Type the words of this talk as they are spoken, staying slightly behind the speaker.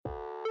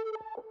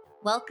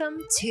Welcome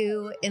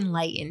to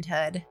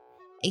Enlightenedhood,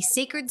 a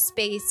sacred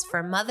space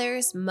for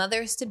mothers,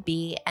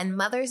 mothers-to-be, and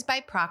mothers by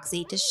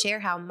proxy to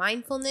share how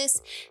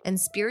mindfulness and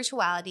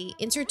spirituality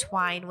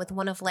intertwine with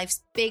one of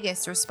life's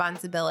biggest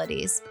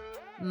responsibilities,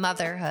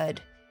 motherhood.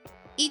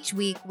 Each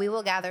week, we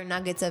will gather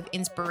nuggets of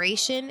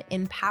inspiration,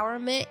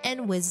 empowerment,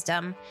 and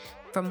wisdom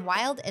from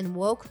wild and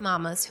woke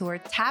mamas who are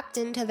tapped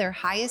into their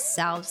highest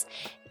selves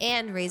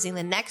and raising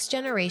the next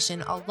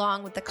generation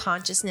along with the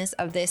consciousness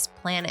of this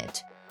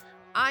planet.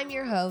 I'm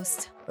your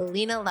host,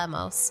 Lena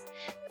Lemos,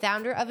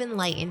 founder of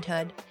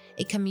Enlightenedhood,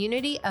 a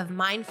community of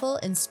mindful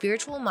and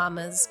spiritual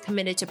mamas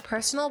committed to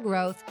personal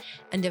growth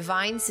and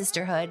divine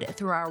sisterhood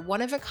through our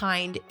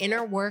one-of-a-kind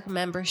inner work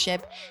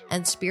membership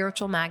and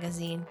spiritual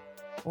magazine.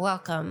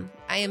 Welcome.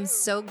 I am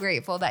so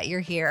grateful that you're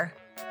here.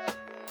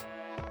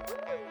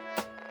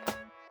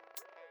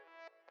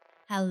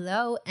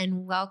 Hello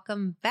and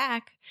welcome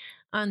back.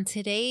 On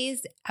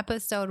today's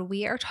episode,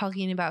 we are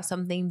talking about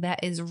something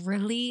that is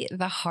really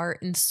the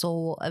heart and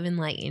soul of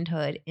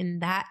Enlightenedhood,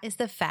 and that is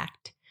the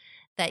fact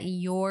that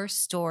your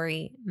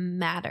story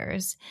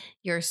matters.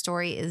 Your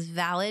story is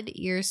valid.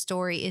 Your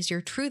story is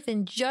your truth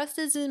and just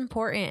as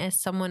important as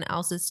someone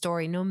else's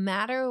story, no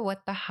matter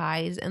what the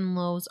highs and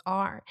lows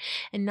are.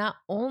 And not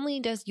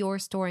only does your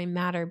story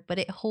matter, but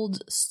it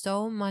holds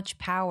so much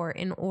power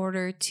in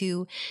order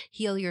to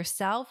heal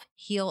yourself,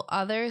 heal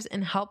others,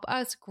 and help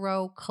us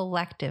grow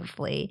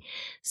collectively.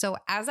 So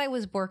as I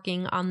was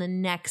working on the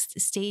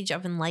next stage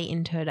of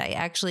Enlightenedhood, I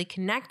actually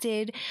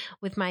connected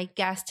with my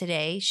guest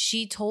today.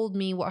 She told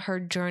me what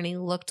her journey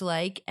looked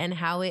like and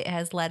how it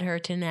has led her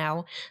to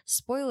now,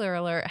 spoiler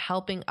alert,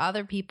 helping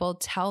other people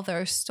tell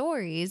their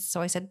stories.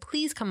 So I said,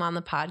 please come on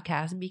the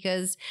podcast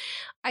because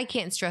I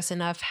can't stress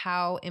enough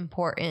how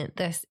important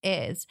this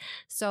is.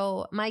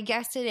 So my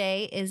guest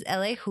today is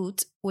Ele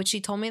Hoot, which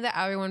she told me that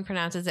everyone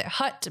pronounces it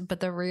Hut,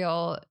 but the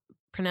real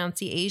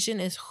pronunciation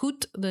is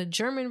Hoot, the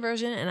German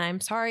version, and I'm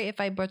sorry if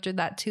I butchered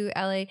that too,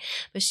 Ele,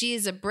 but she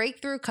is a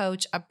breakthrough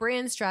coach, a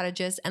brand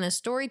strategist, and a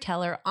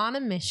storyteller on a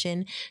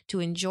mission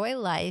to enjoy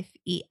life,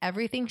 eat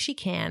everything she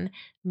can,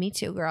 me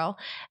too, girl,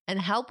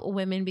 and help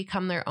women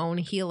become their own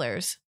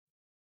healers.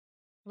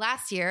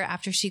 Last year,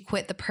 after she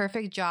quit the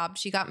perfect job,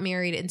 she got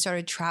married and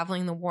started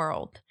traveling the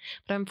world.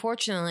 But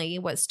unfortunately,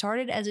 what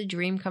started as a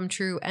dream come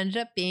true ended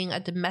up being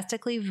a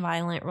domestically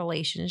violent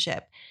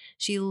relationship.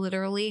 She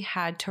literally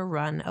had to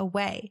run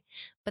away.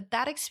 But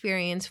that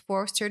experience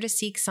forced her to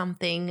seek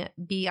something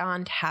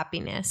beyond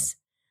happiness,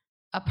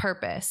 a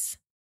purpose.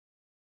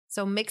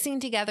 So mixing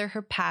together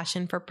her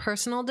passion for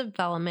personal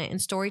development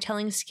and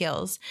storytelling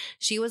skills,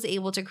 she was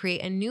able to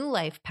create a new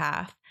life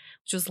path,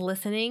 which was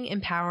listening,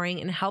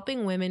 empowering, and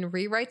helping women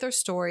rewrite their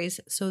stories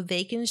so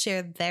they can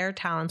share their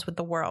talents with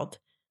the world,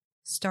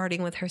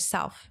 starting with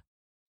herself.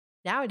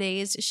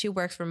 Nowadays, she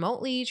works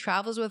remotely,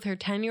 travels with her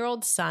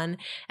 10-year-old son,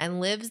 and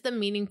lives the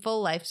meaningful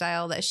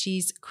lifestyle that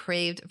she's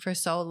craved for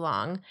so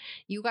long.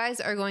 You guys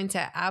are going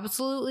to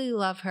absolutely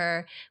love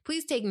her.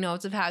 Please take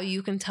notes of how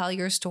you can tell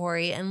your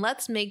story, and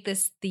let's make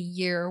this the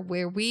year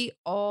where we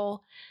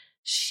all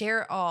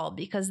share all,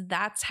 because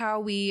that's how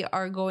we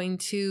are going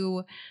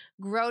to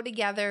grow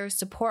together,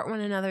 support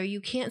one another.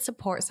 You can't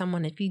support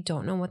someone if you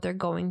don't know what they're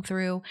going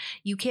through.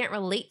 You can't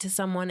relate to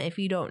someone if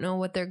you don't know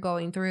what they're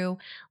going through.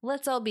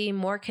 Let's all be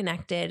more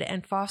connected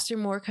and foster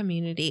more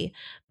community.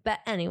 But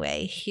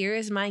anyway, here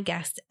is my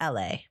guest,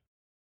 Ele.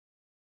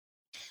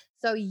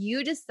 So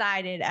you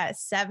decided at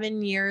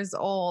 7 years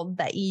old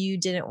that you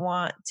didn't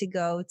want to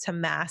go to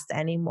mass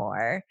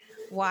anymore.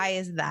 Why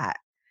is that?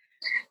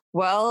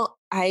 Well,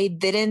 I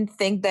didn't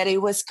think that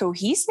it was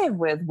cohesive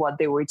with what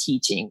they were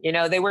teaching. You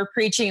know, they were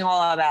preaching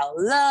all about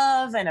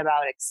love and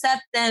about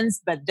acceptance,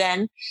 but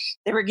then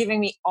they were giving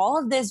me all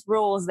of these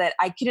rules that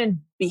I couldn't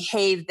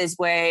behave this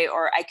way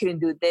or I couldn't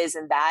do this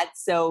and that.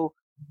 So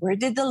where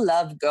did the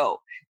love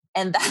go?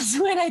 And that's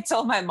when I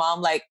told my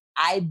mom, like,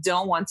 I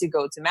don't want to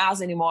go to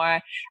mass anymore.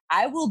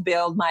 I will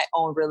build my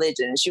own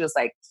religion. And she was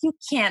like, you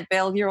can't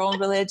build your own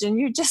religion.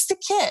 You're just a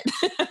kid.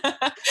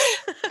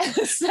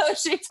 So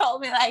she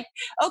told me like,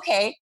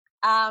 okay,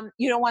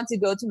 you don't want to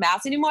go to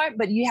mass anymore,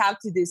 but you have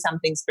to do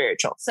something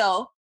spiritual.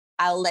 So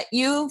I'll let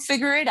you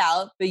figure it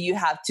out, but you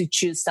have to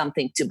choose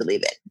something to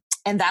believe in.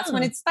 And that's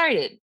when it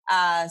started.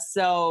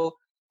 So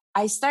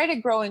I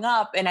started growing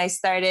up and I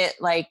started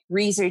like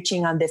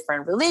researching on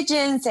different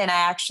religions, and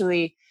I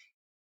actually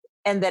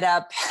ended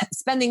up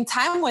spending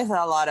time with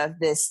a lot of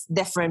these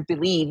different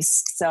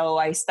beliefs. So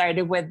I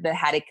started with the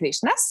Hare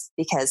Krishnas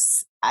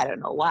because I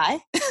don't know why,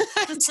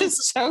 I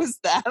just chose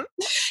them.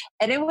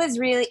 And it was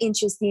really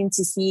interesting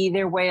to see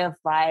their way of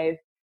life,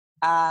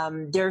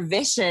 their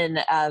vision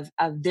of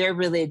their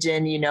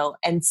religion, you know,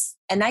 and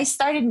I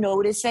started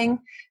noticing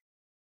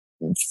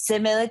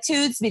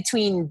similitudes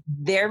between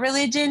their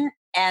religion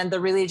and the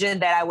religion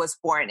that I was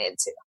born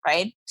into,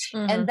 right?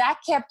 Mm-hmm. And that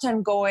kept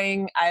on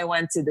going. I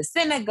went to the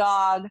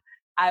synagogue.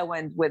 I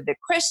went with the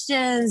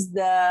Christians,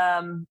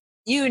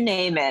 you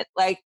name it.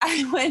 Like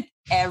I went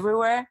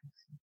everywhere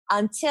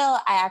until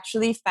I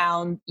actually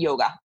found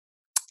yoga.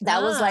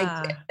 That was like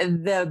Ah.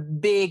 the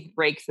big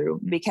breakthrough,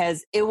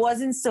 because it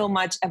wasn't so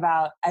much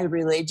about a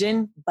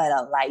religion, but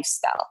a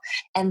lifestyle.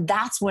 And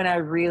that's when I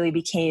really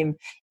became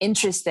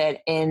interested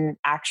in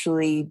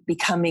actually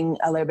becoming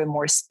a little bit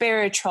more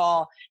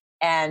spiritual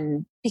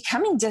and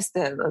becoming just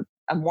a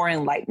more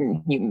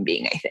enlightened human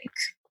being, I think.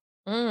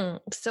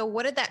 So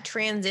what did that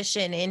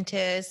transition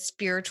into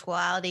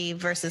spirituality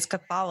versus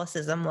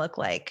Catholicism look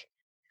like?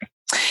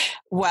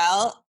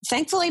 Well,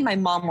 thankfully, my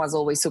mom was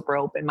always super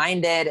open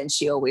minded, and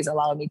she always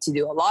allowed me to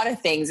do a lot of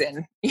things.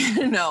 And,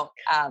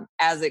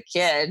 as a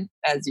kid,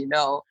 as you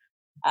know,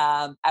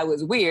 I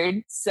was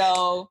weird.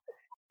 So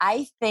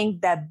I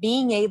think that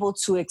being able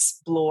to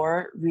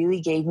explore really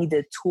gave me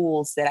the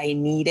tools that I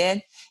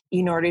needed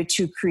in order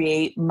to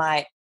create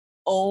my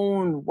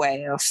own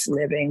way of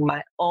living,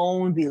 my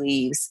own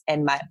beliefs,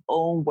 and my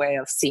own way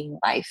of seeing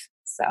life.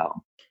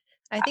 So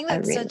I think I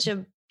that's really, such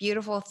a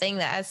beautiful thing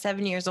that at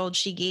 7 years old,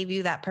 she gave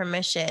you that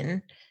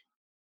permission.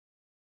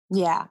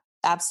 yeah,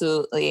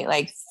 absolutely.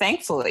 Like,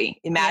 thankfully,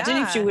 imagine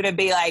if she Yeah. would have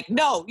been like,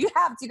 no, you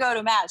have to go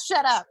to mass,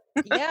 shut up.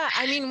 Yeah.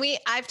 I mean,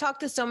 I've talked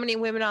to so many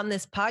women on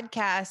this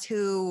podcast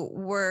who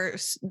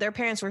their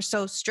parents were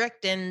so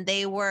strict and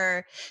they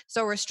were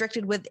so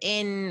restricted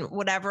within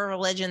whatever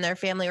religion their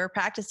family were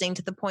practicing,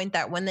 to the point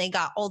that when they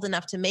got old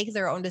enough to make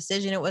their own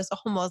decision, it was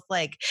almost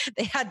like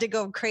they had to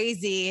go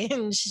crazy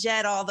and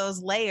shed all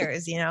those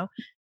layers, you know?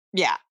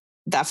 Yeah,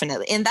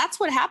 definitely. And that's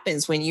what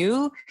happens when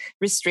you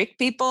restrict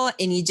people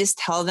and you just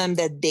tell them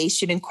that they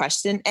shouldn't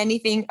question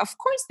anything. Of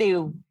course, they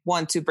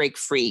want to break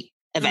free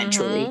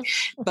eventually.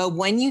 Mm-hmm. But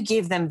when you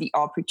give them the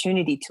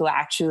opportunity to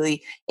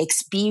actually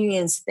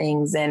experience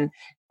things and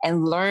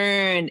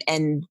learn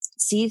and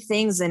see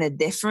things in a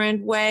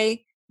different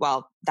way,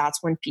 well,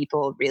 that's when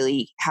people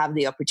really have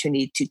the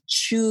opportunity to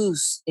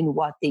choose in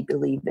what they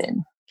believe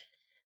in.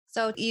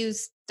 So you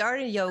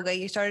started yoga,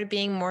 you started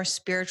being more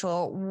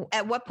spiritual.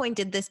 At what point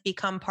did this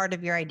become part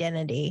of your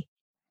identity?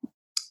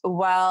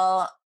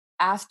 Well,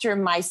 after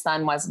my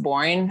son was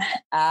born,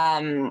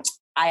 I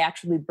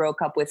actually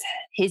broke up with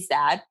his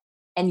dad.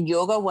 And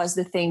yoga was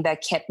the thing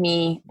that kept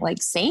me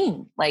like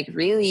sane. Like,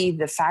 really,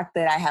 the fact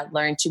that I had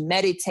learned to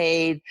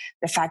meditate,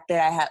 the fact that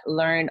I had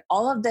learned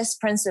all of these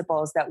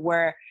principles that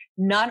were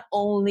not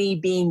only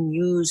being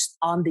used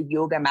on the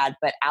yoga mat,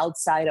 but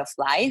outside of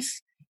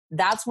life.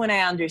 That's when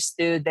I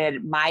understood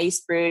that my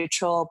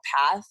spiritual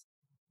path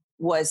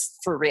was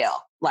for real.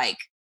 Like,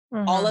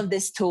 all Mm-hmm. of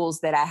these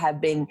tools that I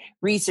have been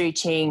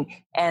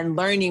researching and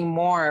learning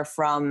more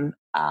from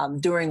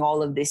during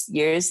all of these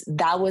years,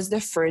 that was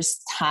the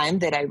first time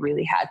that I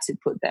really had to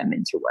put them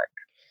into work.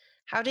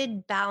 How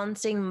did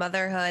balancing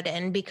motherhood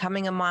and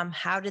becoming a mom,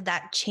 how did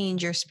that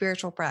change your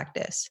spiritual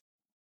practice?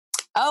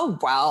 Oh,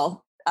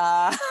 well,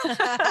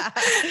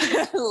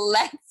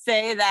 let's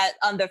say that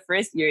on the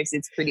first years,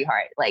 it's pretty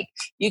hard. Like,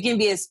 you can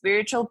be a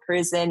spiritual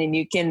person and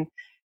you can,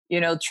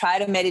 try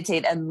to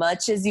meditate as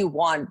much as you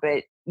want,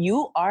 but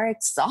you are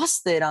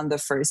exhausted on the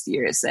first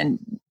years, and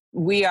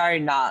we are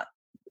not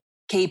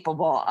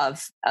capable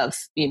of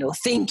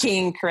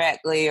thinking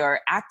correctly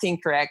or acting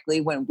correctly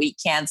when we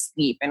can't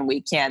sleep and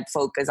we can't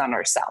focus on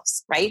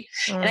ourselves, right?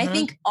 And I Mm-hmm.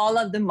 think all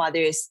of the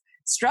mothers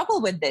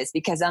struggle with this,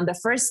 because on the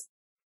first,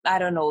 I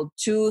don't know,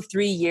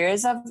 2-3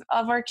 years of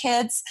our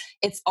kids,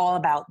 it's all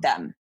about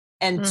them,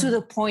 and to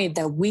the point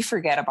that we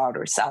forget about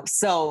ourselves.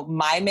 So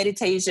my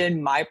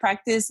meditation, my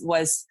practice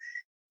was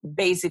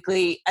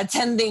basically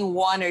attending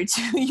 1 or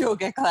 2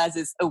 yoga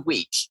classes a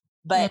week.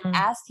 But Mm-hmm.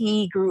 as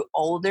he grew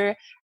older,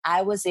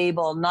 I was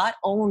able not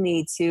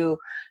only to,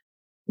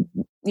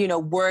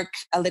 work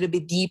a little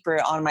bit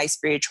deeper on my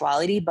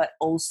spirituality, but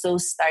also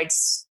start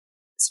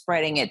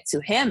spreading it to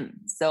him.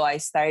 So I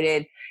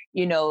started,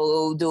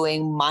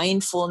 doing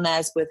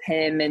mindfulness with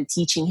him and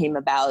teaching him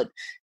about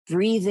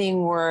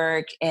breathing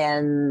work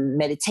and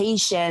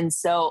meditation.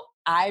 So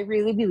I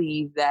really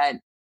believe that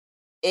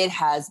it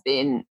has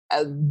been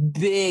a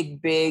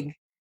big, big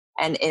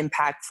and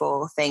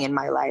impactful thing in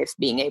my life,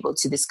 being able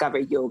to discover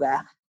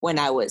yoga when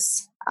I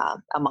was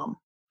a mom.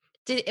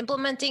 Did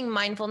implementing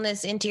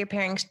mindfulness into your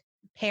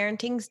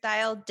parenting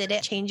style, did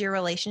it change your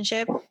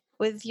relationship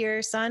with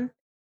your son?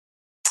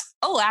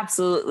 Oh,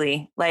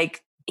 absolutely.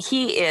 Like,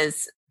 he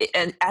is,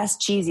 and as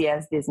cheesy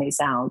as this may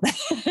sound,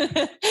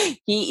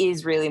 he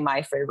is really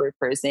my favorite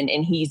person,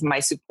 and he's my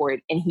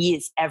support, and he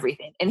is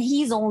everything. And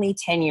he's only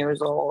 10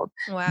 years old.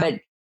 Wow. But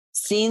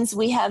since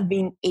we have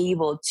been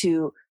able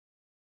to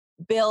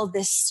build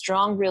this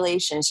strong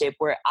relationship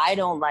where I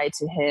don't lie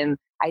to him,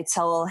 I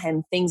tell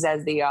him things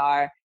as they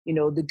are,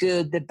 the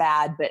good, the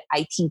bad, but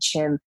I teach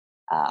him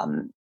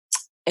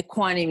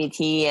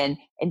equanimity and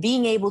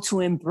being able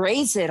to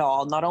embrace it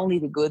all, not only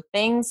the good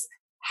things,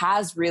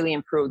 has really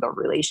improved our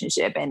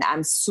relationship. And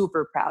I'm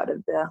super proud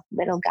of the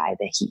little guy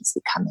that he's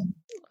becoming.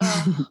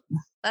 Oh,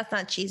 that's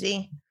not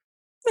cheesy.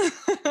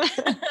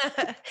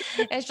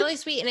 It's really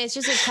sweet. And it's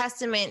just a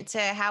testament to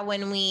how,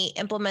 when we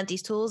implement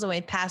these tools and we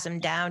pass them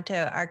down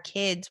to our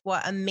kids,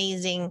 what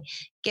amazing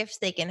gifts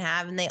they can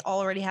have. And they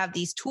already have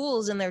these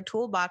tools in their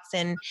toolbox.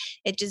 And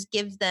it just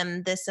gives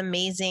them this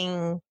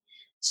amazing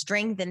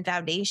strength and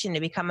foundation to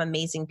become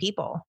amazing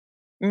people.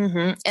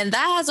 Mm-hmm. And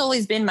that has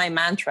always been my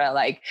mantra.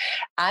 Like,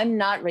 I'm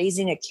not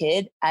raising a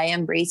kid, I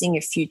am raising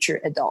a future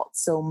adult.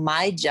 So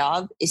my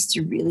job is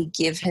to really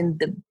give him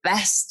the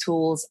best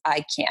tools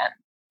I can.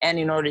 And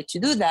in order to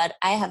do that,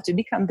 I have to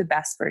become the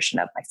best version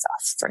of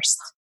myself first.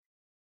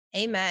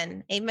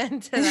 Amen. Amen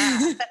to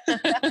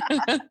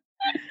that.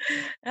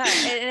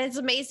 And it's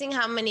amazing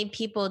how many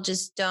people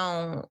just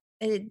don't,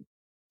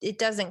 it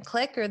doesn't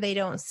click, or they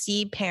don't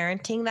see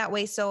parenting that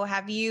way. So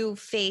have you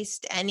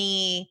faced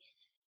any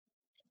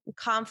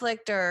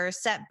conflict or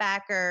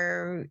setback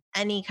or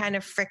any kind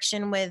of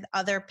friction with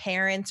other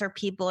parents or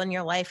people in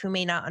your life who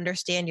may not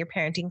understand your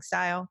parenting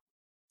style?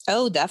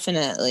 Oh,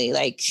 definitely.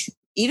 Like,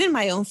 even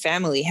my own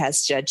family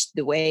has judged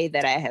the way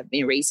that I have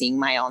been raising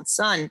my own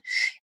son.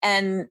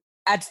 And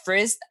at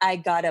first I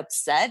got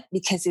upset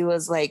because it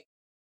was like,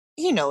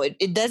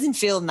 it doesn't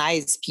feel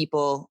nice,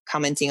 people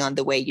commenting on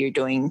the way you're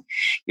doing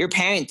your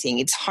parenting.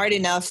 It's hard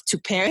enough to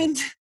parent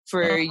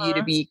for you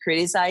to be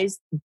criticized.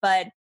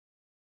 But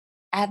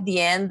at the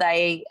end,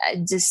 I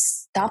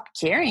just stopped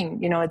caring.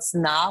 It's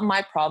not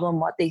my problem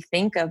what they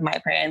think of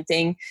my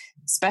parenting,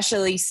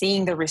 especially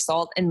seeing the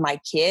result in my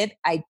kid.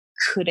 I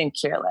couldn't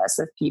care less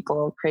of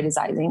people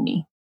criticizing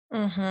me.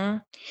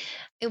 And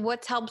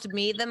what's helped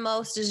me the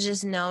most is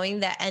just knowing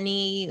that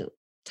any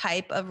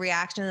type of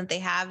reaction that they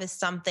have is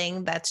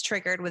something that's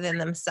triggered within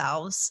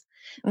themselves.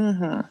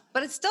 But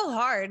it's still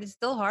hard. It's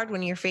still hard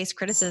when you're faced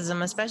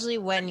criticism, especially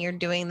when you're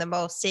doing the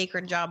most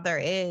sacred job there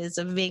is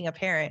of being a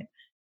parent.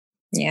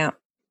 Yeah.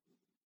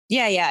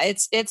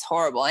 It's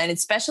horrible. And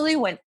especially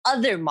when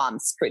other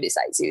moms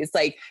criticize you, it's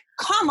like,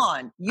 come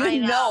on, you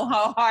know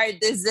how hard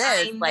this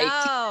is.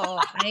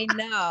 I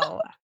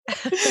know.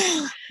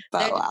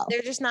 But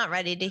they're just not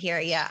ready to hear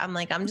it yet. I'm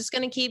like, I'm just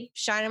going to keep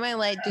shining my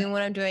light, doing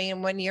what I'm doing.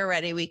 And when you're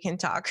ready, we can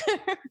talk.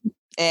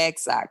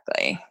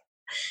 Exactly.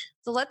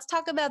 So let's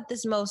talk about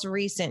this most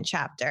recent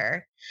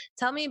chapter.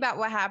 Tell me about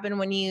what happened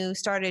when you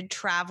started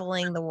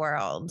traveling the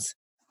world.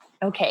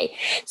 Okay.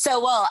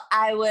 So,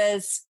 I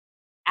was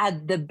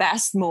at the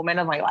best moment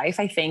of my life.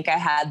 I think I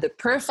had the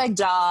perfect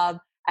job.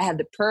 I had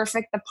the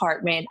perfect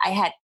apartment. I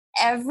had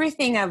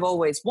everything I've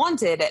always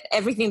wanted, and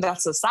everything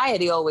that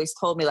society always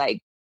told me,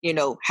 like,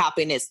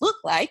 happiness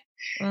looked like.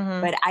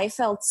 But I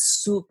felt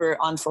super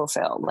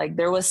unfulfilled. Like,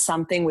 there was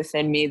something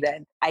within me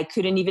that I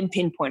couldn't even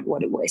pinpoint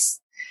what it was.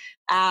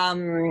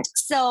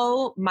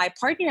 So my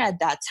partner at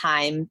that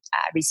time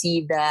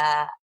received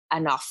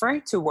an offer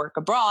to work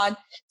abroad.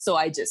 So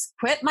I just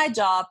quit my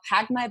job,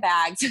 packed my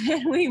bags,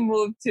 and we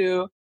moved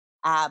to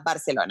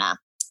Barcelona.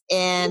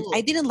 And I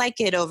didn't like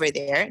it over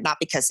there, not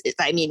because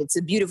it's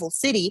a beautiful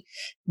city,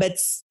 but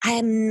I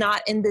am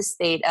not in the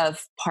state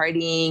of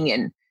partying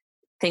and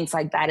things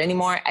like that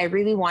anymore. I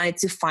really wanted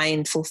to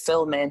find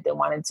fulfillment and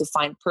wanted to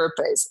find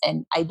purpose.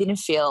 And I didn't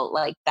feel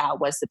like that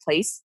was the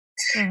place.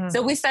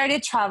 So we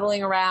started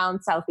traveling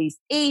around Southeast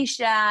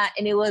Asia,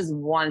 and it was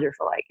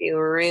wonderful. Like, it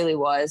really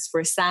was.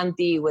 For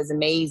Santi, it was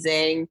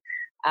amazing.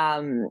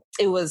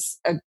 It was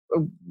a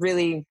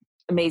really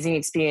amazing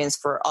experience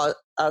for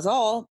us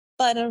all.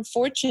 But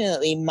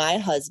unfortunately, my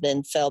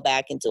husband fell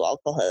back into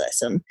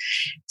alcoholism.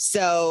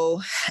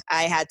 So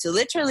I had to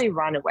literally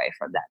run away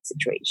from that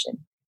situation.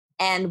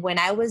 And when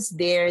I was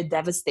there,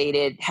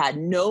 devastated, had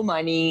no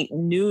money,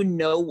 knew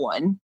no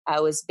one, I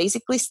was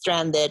basically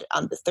stranded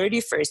on the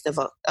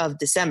 31st of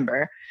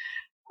December.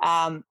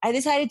 I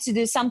decided to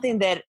do something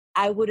that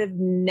I would have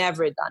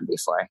never done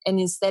before. And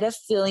instead of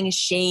feeling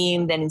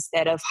ashamed and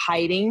instead of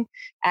hiding,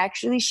 I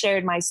actually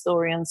shared my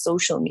story on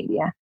social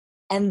media.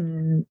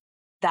 And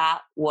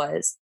that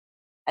was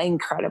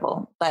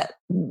incredible, but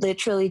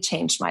literally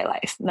changed my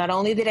life. Not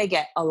only did I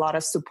get a lot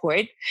of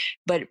support,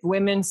 but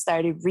women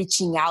started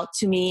reaching out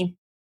to me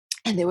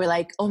and they were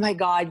like, oh my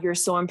God, you're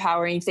so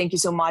empowering. Thank you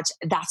so much.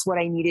 That's what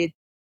I needed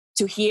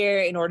to hear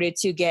in order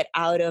to get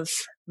out of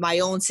my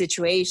own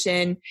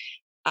situation.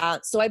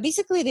 So I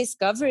basically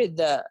discovered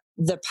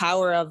the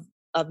power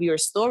of your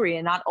story,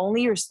 and not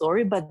only your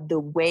story, but the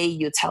way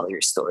you tell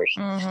your story.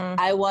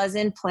 I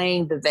wasn't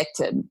playing the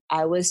victim.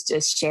 I was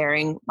just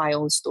sharing my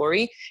own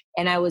story,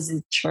 and I was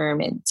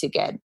determined to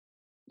get,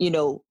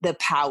 the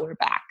power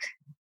back.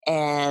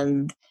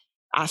 And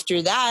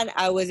after that,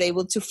 I was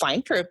able to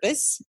find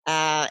purpose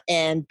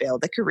and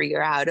build a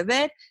career out of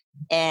it.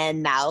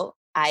 And now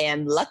I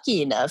am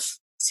lucky enough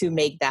to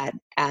make that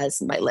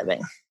as my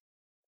living.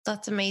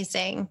 That's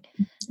amazing.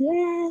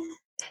 Yeah.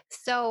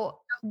 So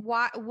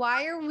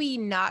why are we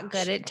not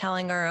good at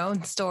telling our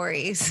own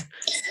stories?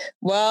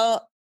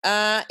 Well,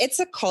 it's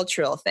a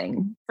cultural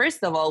thing.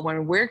 First of all,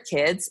 when we're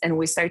kids and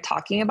we start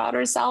talking about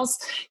ourselves,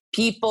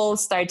 people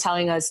start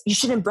telling us, you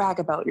shouldn't brag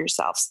about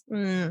yourselves.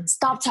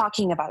 Stop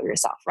talking about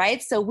yourself,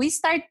 right? So we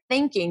start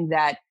thinking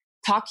that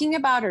talking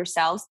about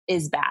ourselves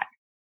is bad.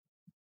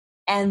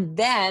 And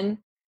then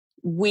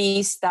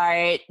we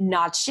start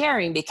not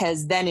sharing,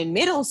 because then in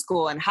middle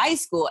school and high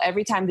school,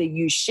 every time that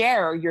you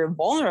share or you're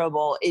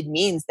vulnerable, it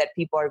means that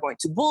people are going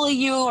to bully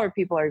you or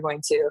people are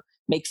going to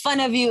make fun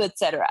of you,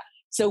 etc.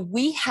 So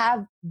we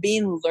have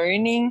been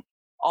learning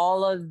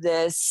all of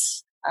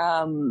this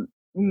defense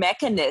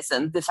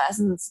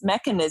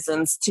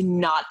mechanisms to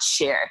not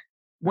share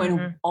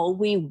when all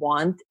we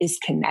want is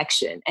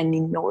connection. And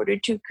in order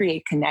to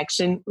create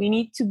connection, we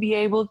need to be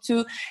able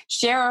to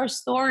share our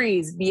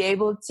stories, be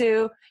able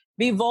to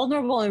be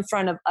vulnerable in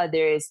front of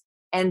others,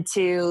 and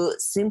to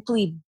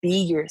simply be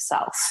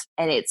yourself.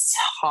 And it's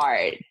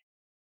hard.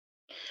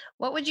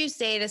 What would you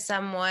say to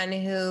someone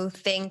who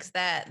thinks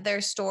that their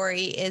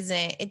story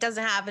it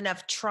doesn't have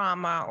enough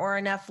trauma or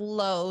enough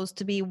lows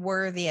to be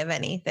worthy of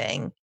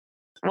anything?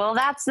 Well,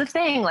 that's the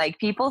thing. Like,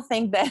 people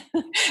think that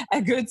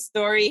a good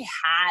story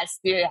has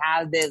to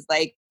have this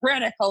like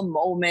critical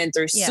moment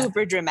or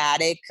super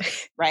dramatic,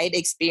 right,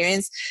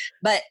 experience.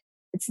 But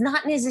it's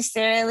not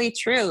necessarily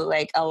true.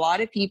 Like, a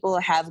lot of people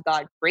have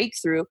got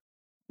breakthrough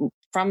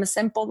from a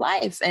simple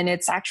life, and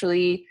it's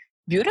actually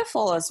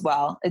beautiful as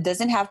well. It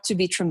doesn't have to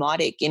be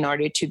traumatic in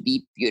order to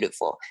be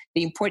beautiful.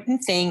 The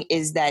important thing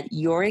is that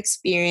your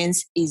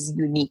experience is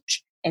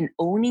unique, and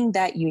owning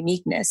that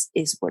uniqueness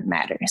is what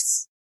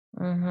matters.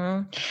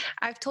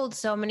 I've told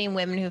so many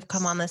women who've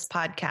come on this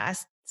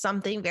podcast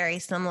something very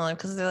similar,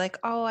 because they're like,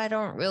 oh, I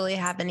don't really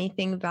have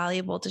anything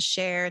valuable to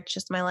share. It's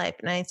just my life.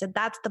 And I said,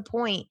 that's the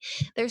point.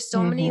 There's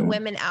so many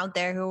women out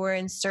there who are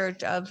in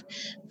search of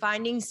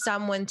finding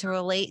someone to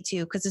relate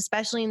to, because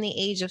especially in the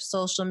age of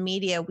social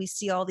media, we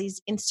see all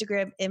these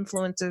Instagram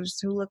influencers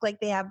who look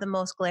like they have the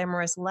most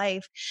glamorous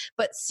life,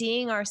 but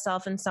seeing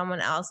ourselves in someone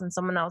else, and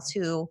someone else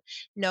who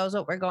knows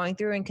what we're going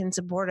through and can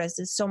support us,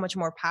 is so much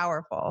more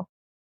powerful.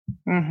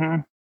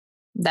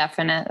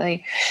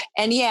 Definitely.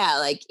 And yeah,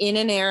 like, in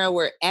an era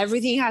where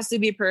everything has to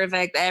be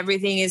perfect,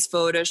 everything is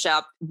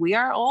photoshopped, we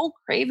are all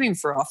craving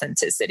for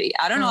authenticity.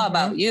 I don't know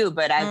about you,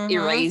 but I've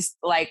erased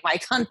like my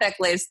contact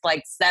list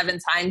like 7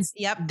 times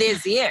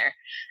this year,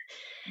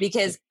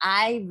 because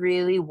I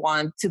really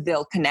want to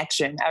build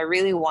connection. I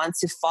really want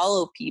to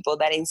follow people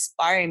that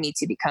inspire me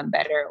to become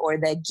better, or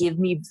that give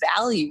me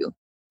value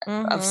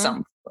of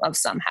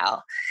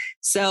somehow.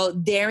 So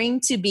daring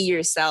to be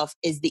yourself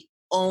is the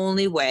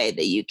only way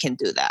that you can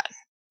do that.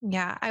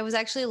 Yeah, I was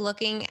actually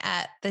looking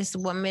at this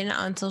woman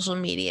on social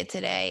media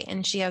today,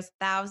 and she has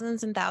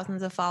thousands and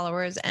thousands of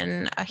followers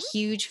and a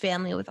huge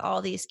family with all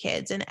these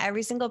kids, and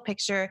every single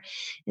picture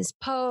is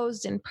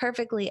posed and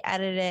perfectly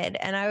edited.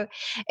 And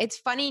it's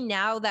funny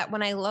now that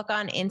when I look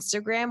on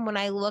Instagram, when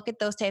I look at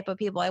those type of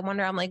people, I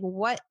wonder, I'm like,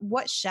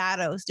 what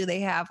shadows do they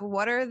have?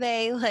 What are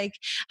they like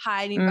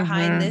hiding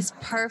behind this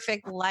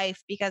perfect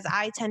life? Because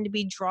I tend to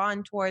be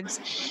drawn towards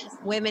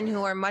women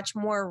who are much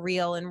more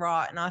real and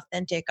raw and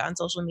authentic on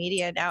social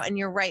media now. And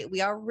you're right,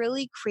 we are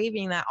really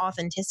craving that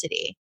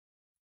authenticity.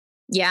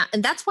 Yeah.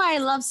 And that's why I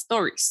love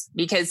stories,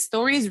 because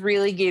stories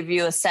really give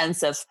you a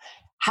sense of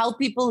how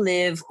people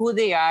live, who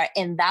they are.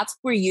 And that's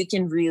where you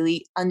can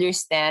really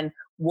understand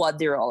what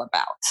they're all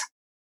about.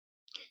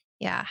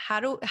 Yeah. How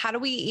do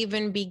we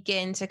even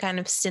begin to kind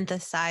of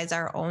synthesize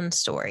our own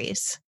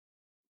stories?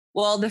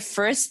 Well, the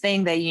first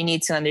thing that you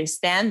need to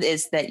understand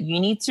is that you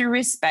need to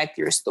respect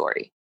your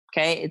story.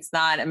 Okay. It's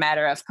not a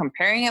matter of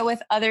comparing it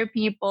with other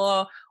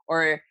people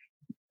or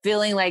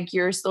feeling like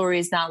your story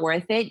is not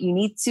worth it. You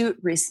need to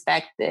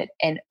respect it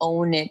and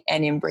own it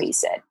and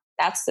embrace it.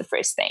 That's the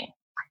first thing.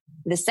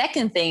 The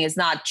second thing is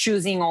not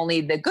choosing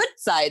only the good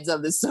sides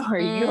of the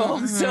story. You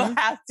also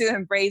have to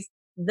embrace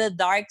the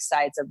dark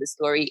sides of the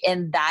story.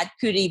 And that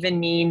could even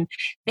mean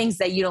things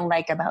that you don't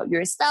like about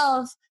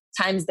yourself,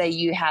 times that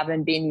you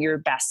haven't been your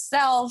best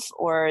self,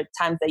 or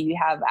times that you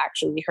have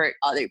actually hurt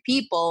other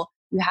people.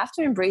 You have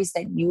to embrace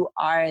that you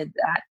are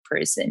that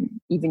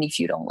person, even if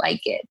you don't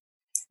like it.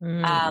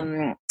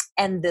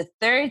 And the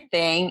third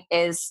thing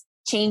is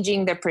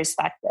changing the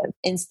perspective.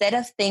 Instead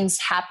of things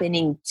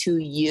happening to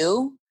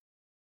you,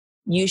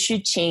 you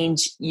should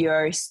change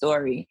your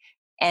story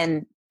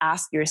and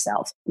ask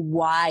yourself,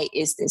 why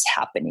is this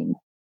happening?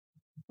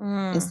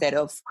 Instead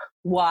of,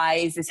 why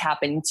is this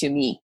happening to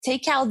me?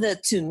 Take out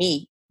the to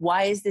me.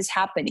 Why is this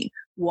happening?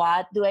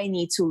 What do I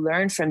need to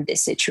learn from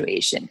this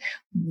situation?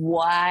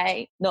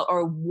 What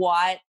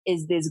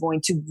is this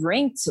going to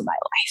bring to my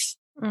life?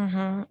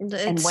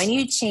 And when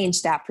you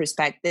change that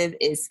perspective,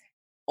 is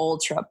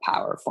ultra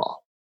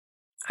powerful.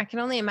 I can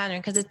only imagine,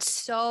 because it's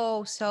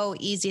so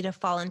easy to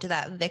fall into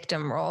that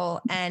victim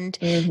role and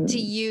to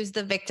use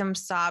the victim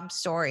sob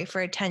story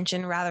for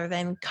attention rather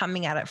than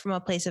coming at it from a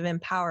place of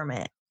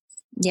empowerment.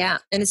 Yeah.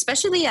 And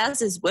especially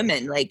us as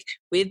women, like,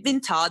 we've been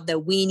taught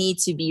that we need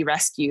to be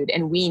rescued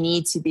and we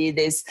need to be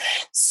this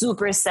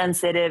super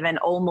sensitive and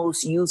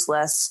almost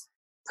useless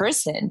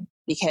person,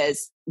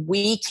 because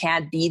we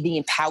can't be the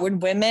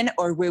empowered women,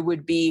 or we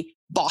would be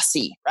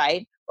bossy,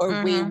 right?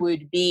 Or we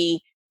would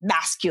be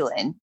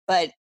masculine.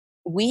 But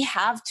we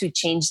have to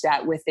change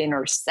that within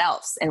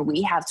ourselves, and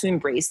we have to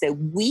embrace that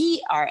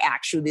we are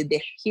actually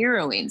the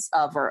heroines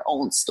of our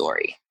own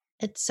story.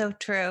 It's so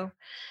true.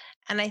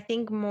 And I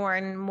think more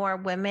and more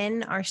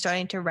women are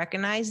starting to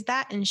recognize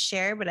that and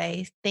share, but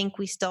I think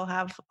we still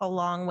have a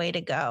long way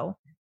to go.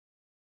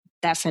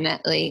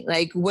 Definitely.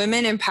 Like,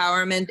 women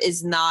empowerment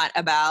is not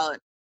about,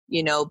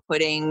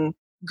 putting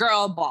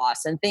girl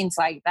boss and things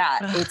like that.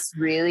 Ugh. It's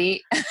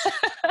really,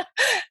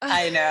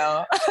 I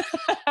know.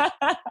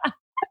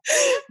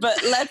 But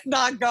let's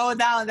not go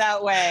down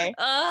that way.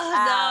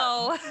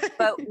 Oh, no.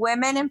 But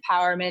women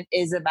empowerment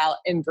is about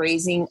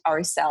embracing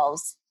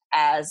ourselves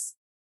as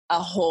a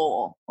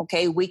whole.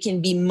 Okay. We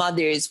can be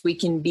mothers, we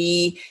can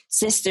be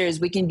sisters,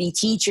 we can be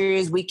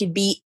teachers, we could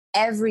be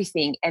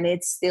everything. And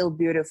it's still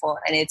beautiful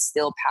and it's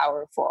still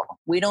powerful.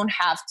 We don't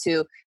have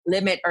to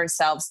limit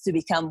ourselves to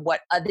become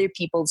what other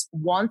people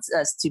want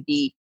us to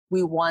be.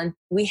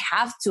 We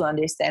have to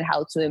understand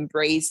how to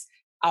embrace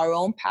our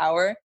own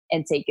power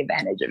and take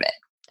advantage of it.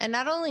 And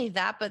not only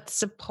that, but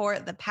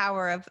support the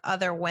power of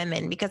other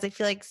women, because I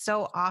feel like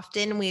so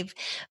often we've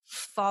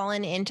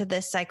fallen into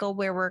this cycle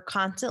where we're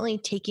constantly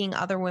taking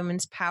other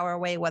women's power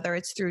away, whether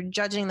it's through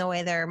judging the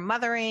way they're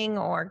mothering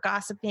or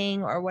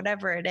gossiping or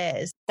whatever it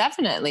is.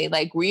 Definitely.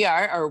 Like, we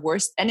are our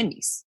worst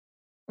enemies.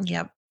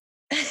 Yep.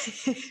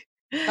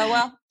 Oh,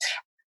 well,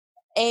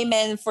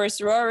 amen for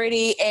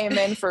sorority,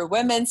 amen for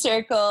women's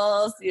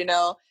circles, you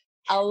know.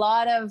 A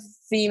lot of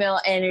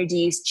female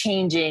energy is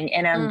changing,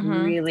 and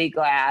I'm really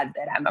glad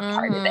that I'm a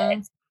part of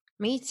it.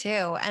 Me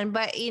too.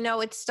 But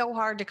it's so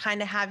hard to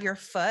kind of have your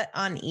foot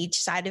on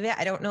each side of it.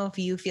 I don't know if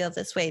you feel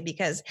this way,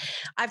 because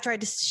I've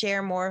tried to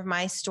share more of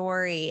my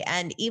story,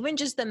 and even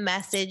just the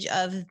message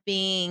of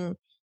being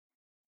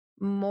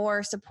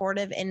more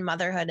supportive in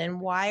motherhood, and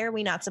why are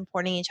we not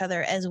supporting each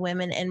other as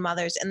women and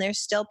mothers? And there's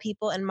still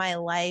people in my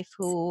life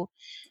who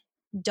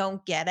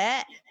don't get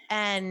it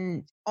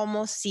and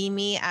almost see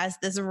me as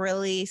this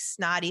really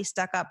snotty,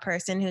 stuck up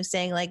person who's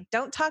saying, like,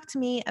 don't talk to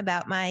me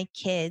about my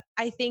kids.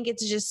 I think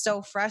it's just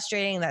so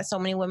frustrating that so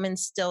many women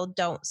still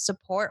don't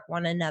support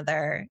one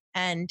another.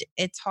 And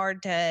it's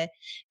hard to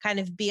kind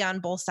of be on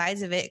both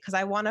sides of it, because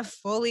I want to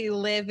fully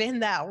live in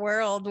that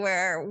world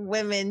where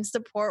women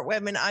support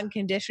women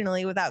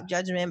unconditionally without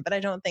judgment. But I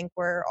don't think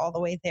we're all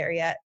the way there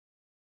yet.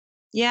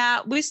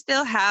 Yeah, we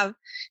still have.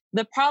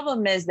 The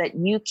problem is that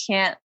you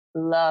can't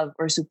love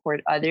or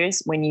support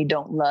others when you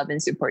don't love and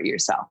support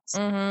yourself.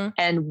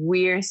 And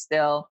we're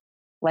still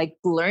like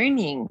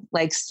learning.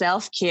 Like,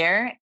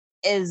 self-care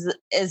is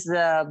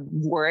a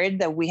word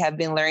that we have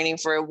been learning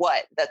for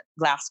the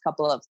last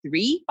couple of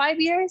 3-5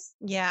 years.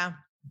 Yeah.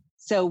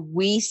 So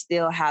we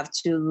still have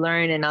to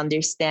learn and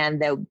understand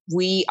that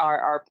we are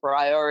our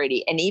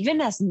priority. And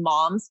even as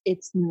moms,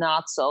 it's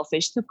not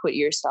selfish to put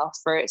yourself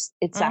first.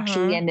 It's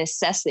actually a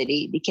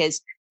necessity, because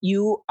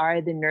you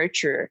are the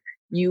nurturer.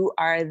 You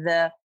are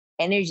the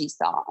energy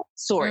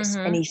source.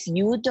 And if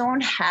you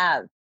don't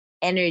have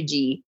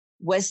energy,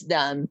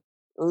 wisdom,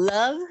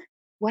 love,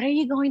 what are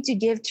you going to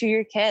give to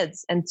your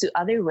kids and to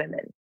other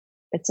women?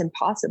 It's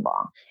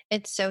impossible.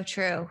 It's so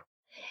true.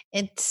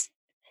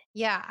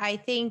 I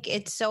think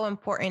it's so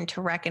important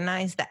to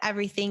recognize that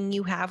everything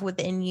you have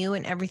within you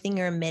and everything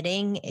you're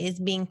emitting is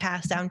being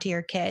passed down to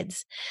your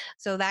kids.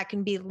 So that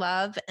can be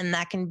love, and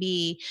that can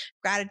be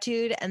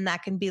gratitude, and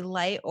that can be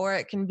light, or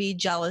it can be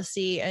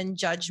jealousy and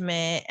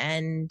judgment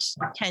and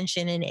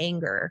tension and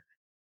anger.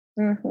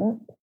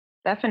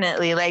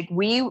 Definitely. Like,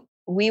 we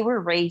were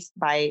raised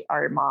by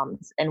our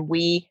moms, and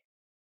we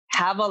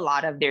have a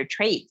lot of their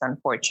traits,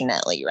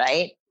 unfortunately,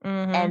 right?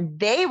 And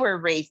they were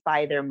raised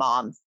by their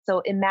moms.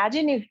 So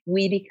imagine if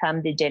we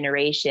become the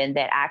generation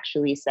that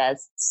actually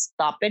says,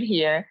 stop it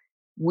here.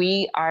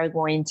 We are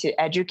going to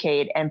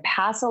educate and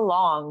pass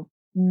along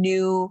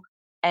new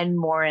and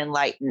more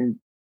enlightened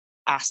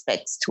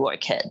aspects to our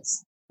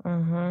kids.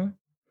 That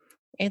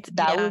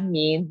would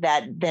mean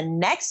that the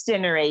next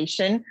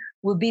generation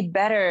would be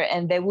better,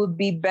 and they would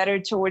be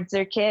better towards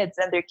their kids,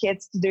 and their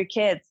kids to their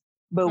kids.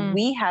 But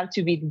we have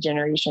to be the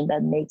generation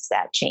that makes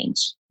that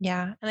change.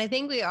 Yeah. And I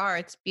think we are.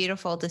 It's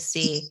beautiful to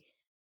see.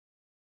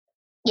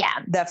 Yeah,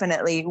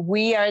 definitely.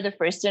 We are the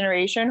first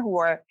generation who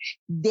are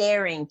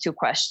daring to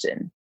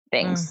question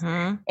things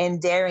and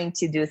daring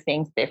to do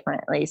things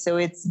differently. So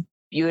it's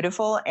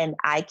beautiful. And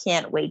I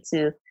can't wait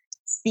to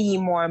see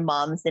more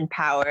moms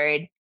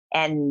empowered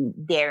and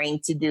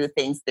daring to do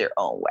things their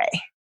own way.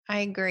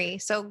 I agree.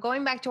 So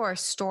going back to our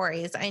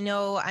stories,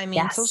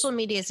 Yes. social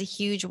media is a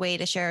huge way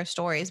to share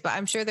stories, but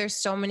I'm sure there's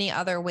so many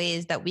other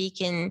ways that we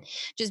can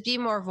just be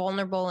more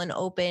vulnerable and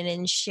open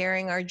and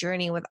sharing our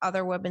journey with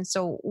other women.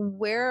 So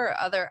where are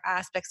other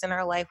aspects in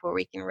our life where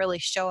we can really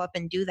show up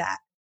and do that?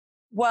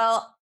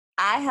 Well,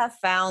 I have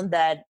found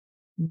that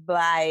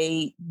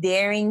by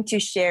daring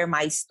to share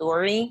my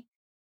story,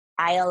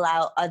 I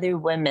allow other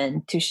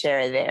women to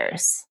share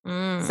theirs.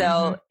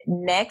 So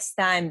next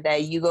time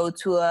that you go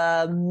to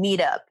a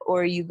meetup,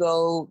 or you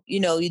go,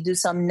 you do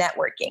some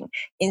networking,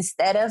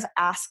 instead of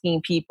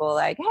asking people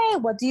like, hey,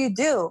 what do you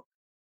do?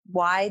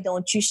 Why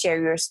don't you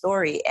share your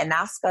story and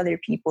ask other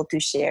people to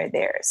share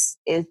theirs?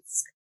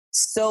 It's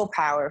so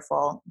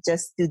powerful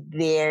just to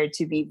dare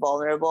to be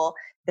vulnerable.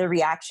 The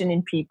reaction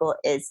in people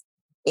is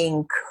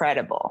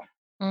incredible.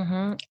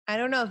 I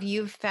don't know if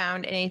you've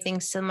found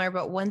anything similar,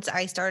 but once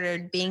I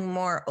started being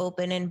more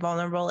open and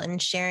vulnerable and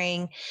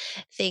sharing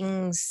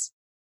things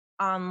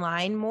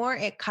online more,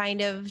 it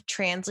kind of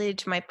translated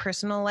to my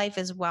personal life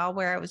as well,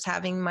 where I was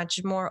having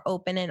much more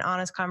open and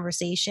honest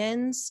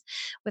conversations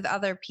with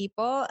other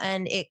people.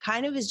 And it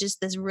kind of is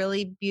just this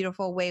really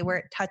beautiful way where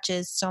it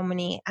touches so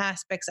many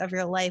aspects of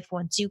your life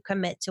once you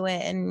commit to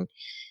it and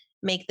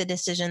make the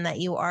decision that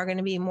you are going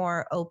to be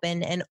more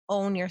open and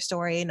own your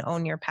story and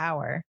own your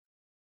power.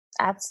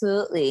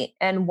 Absolutely.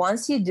 And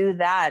once you do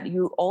that,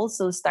 you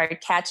also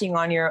start catching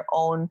on your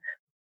own.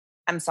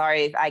 I'm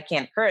sorry if I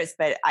can't curse,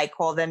 but I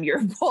call them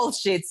your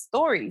bullshit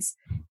stories,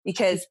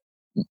 because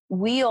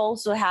we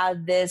also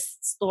have this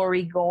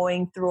story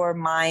going through our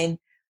mind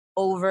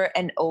over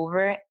and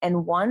over.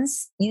 And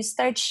once you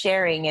start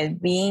sharing and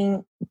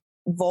being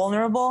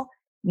vulnerable,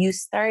 you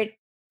start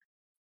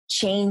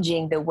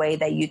changing the way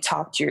that you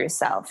talk to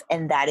yourself.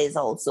 And that is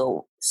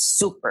also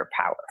super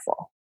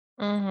powerful.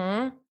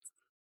 Mm-hmm.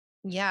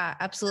 Yeah,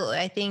 absolutely.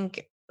 I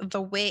think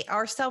the way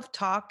our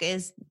self-talk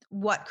is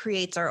what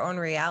creates our own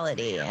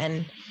reality.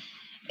 And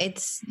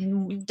it's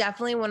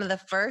definitely one of the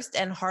first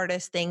and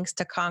hardest things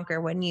to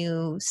conquer when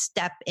you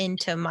step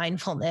into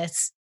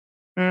mindfulness.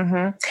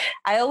 Mm-hmm.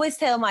 I always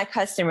tell my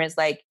customers,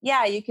 like,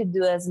 yeah, you could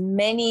do as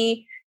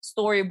many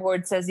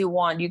storyboards as you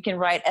want. You can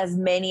write as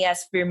many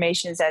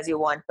affirmations as you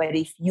want. But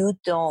if you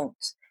don't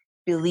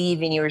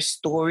believe in your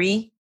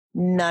story,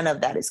 none of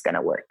that is going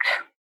to work.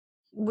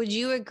 Would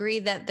you agree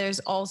that there's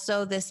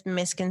also this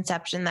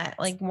misconception that,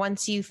 like,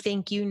 once you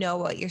think you know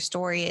what your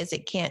story is,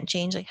 it can't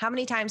change? Like, how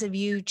many times have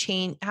you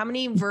changed? How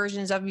many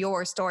versions of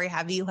your story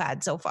have you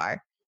had so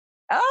far?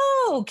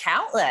 Oh,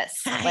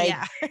 countless. Like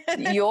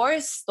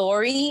your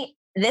story,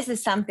 this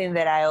is something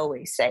that I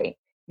always say.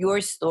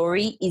 Your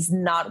story is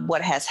not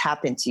what has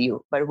happened to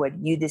you, but what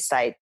you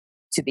decide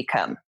to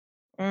become.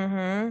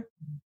 Mm-hmm.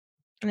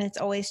 And it's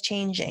always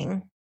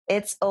changing.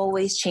 It's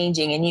always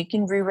changing, and you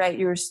can rewrite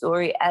your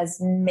story as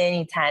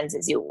many times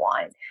as you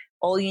want.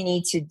 All you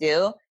need to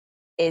do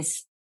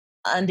is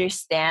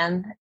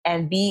understand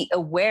and be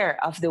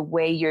aware of the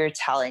way you're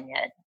telling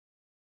it.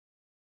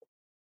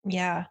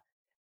 Yeah.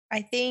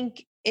 I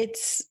think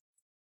it's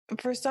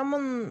for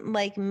someone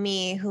like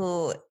me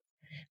who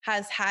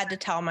has had to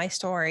tell my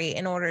story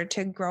in order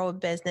to grow a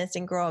business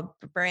and grow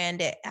a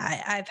brand.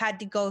 I've had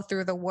to go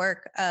through the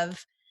work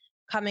of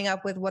coming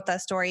up with what that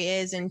story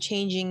is and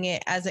changing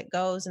it as it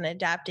goes and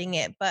adapting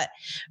it. But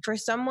for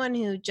someone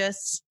who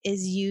just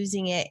is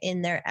using it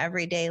in their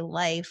everyday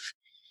life,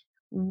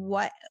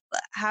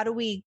 how do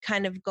we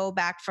kind of go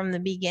back from the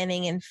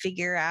beginning and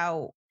figure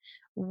out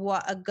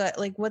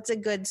what's a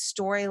good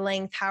story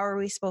length? How are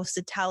we supposed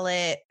to tell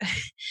it?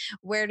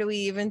 Where do we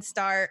even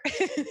start?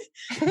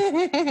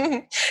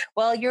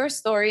 Well, your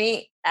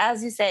story,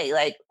 as you say,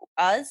 like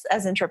us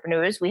as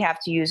entrepreneurs, we have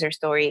to use our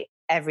story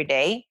every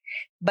day.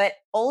 But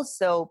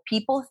also,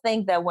 people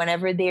think that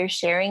whenever they're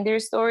sharing their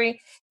story,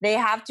 they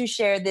have to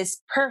share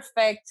this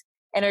perfect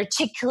and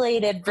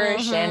articulated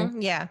version.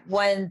 Mm-hmm, yeah.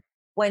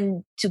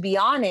 When, to be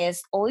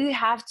honest, all you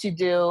have to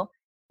do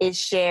is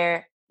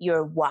share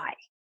your why.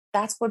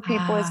 That's what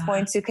people is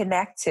going to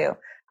connect to.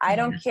 I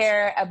don't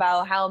care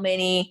about how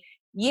many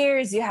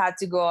years you had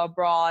to go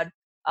abroad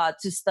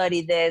to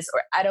study this,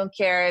 or I don't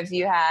care if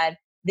you had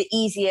the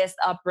easiest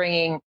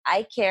upbringing.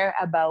 I care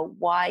about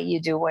why you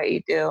do what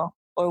you do,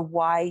 or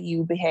why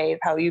you behave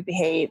how you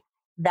behave.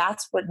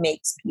 That's what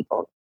makes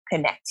people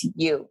connect to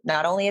you,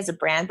 not only as a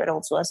brand, but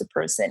also as a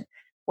person.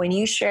 When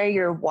you share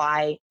your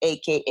why,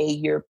 AKA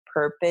your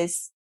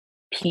purpose,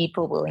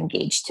 people will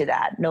engage to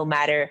that, no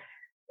matter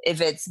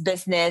if it's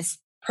business,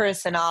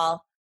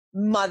 personal,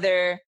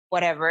 mother,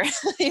 whatever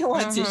you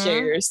want to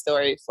share your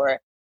story for.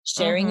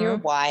 Sharing your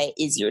why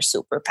is your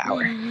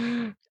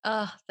superpower.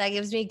 Oh, that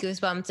gives me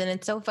goosebumps. And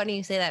it's so funny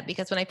you say that,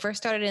 because when I first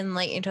started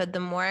Enlightenedhood, the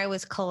more I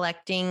was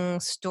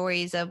collecting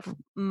stories of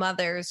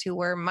mothers who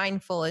were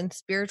mindful and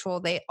spiritual,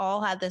 they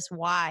all had this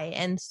why.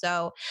 And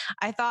so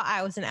I thought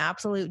I was an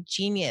absolute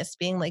genius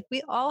being like,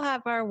 we all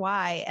have our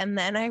why. And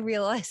then I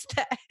realized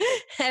that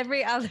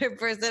every other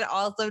person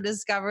also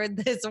discovered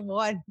this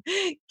one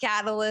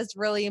catalyst,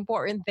 really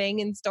important thing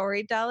in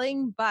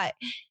storytelling. But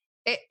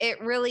it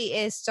really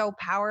is so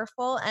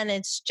powerful, and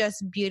it's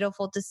just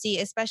beautiful to see,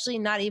 especially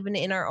not even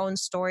in our own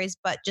stories,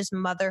 but just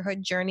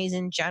motherhood journeys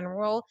in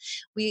general.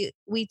 We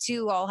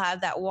too all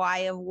have that why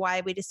of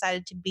why we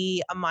decided to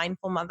be a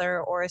mindful mother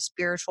or a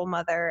spiritual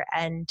mother.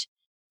 And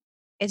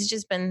it's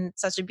just been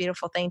such a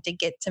beautiful thing to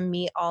get to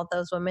meet all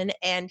those women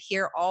and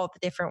hear all the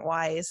different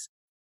whys.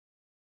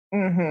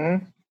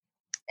 Mm-hmm.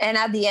 And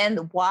at the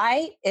end,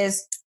 why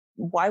is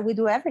why we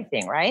do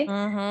everything, right?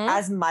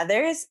 As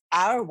mothers,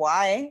 our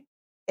why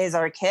is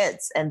our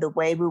kids and the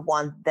way we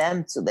want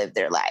them to live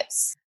their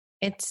lives.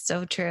 It's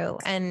so true.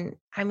 And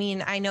I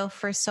mean, I know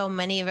for so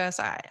many of us,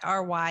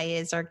 our why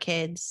is our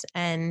kids.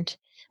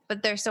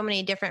 But there's so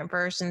many different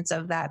versions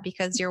of that,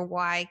 because your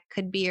why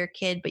could be your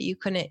kid, but you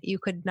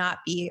could not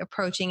be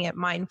approaching it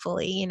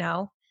mindfully, you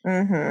know?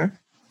 Mm-hmm.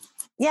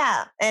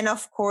 Yeah. And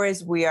of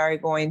course, we are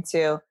going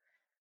to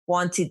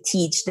want to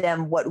teach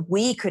them what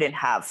we couldn't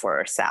have for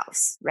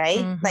ourselves,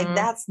 right? Like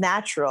that's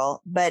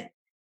natural. But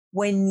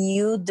when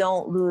you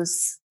don't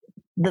lose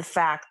the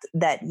fact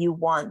that you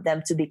want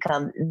them to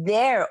become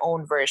their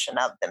own version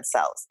of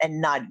themselves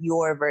and not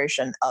your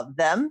version of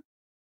them,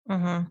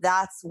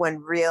 that's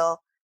when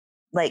real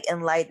like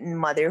enlightened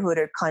motherhood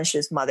or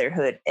conscious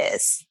motherhood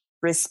is.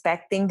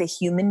 Respecting the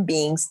human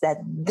beings that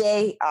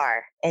they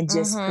are and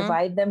just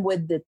provide them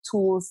with the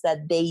tools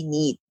that they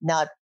need,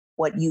 not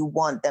what you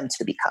want them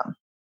to become.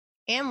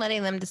 And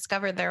letting them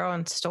discover their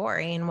own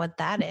story and what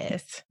that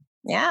is.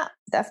 Yeah,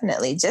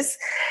 definitely. Just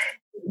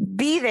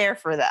be there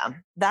for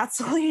them. That's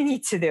all you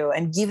need to do,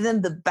 and give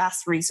them the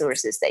best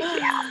resources that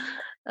you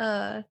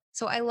have.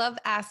 So I love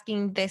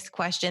asking this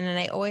question, and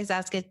I always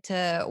ask it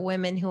to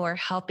women who are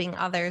helping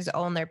others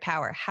own their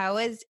power. How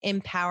has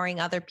empowering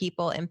other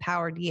people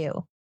empowered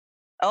you?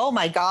 Oh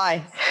my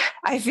God.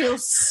 I feel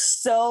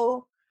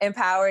so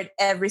empowered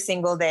every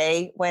single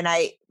day when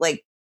I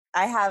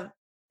have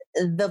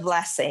the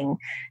blessing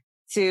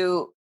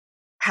to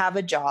have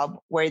a job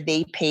where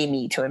they pay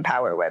me to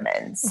empower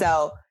women.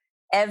 So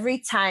every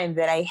time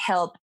that I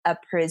help a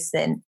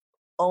person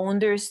own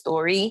their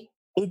story,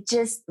 it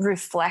just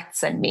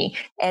reflects on me.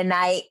 And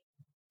I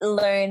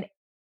learn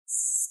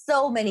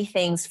so many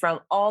things from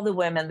all the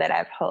women that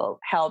I've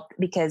helped,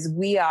 because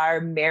we are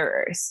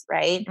mirrors,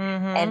 right?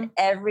 And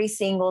every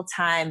single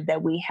time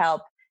that we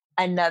help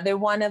another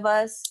one of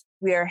us,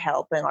 we are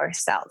helping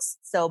ourselves.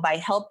 So by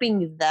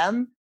helping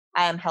them,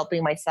 I am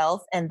helping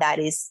myself, and that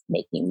is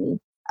making me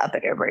a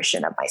better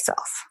version of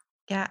myself.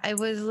 Yeah, I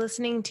was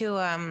listening to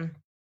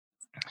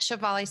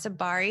Shefali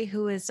Sabari,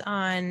 who is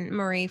on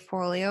Marie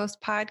Forleo's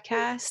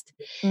podcast,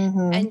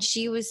 and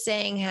she was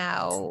saying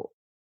how,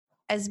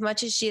 as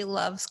much as she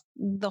loves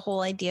the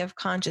whole idea of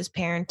conscious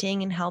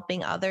parenting and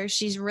helping others,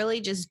 she's really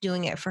just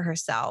doing it for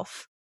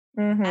herself.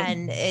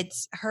 And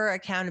it's her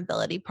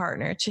accountability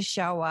partner to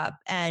show up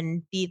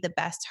and be the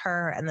best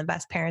her and the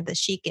best parent that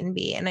she can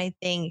be. And I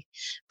think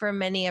for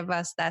many of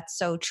us, that's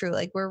so true.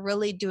 Like, we're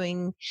really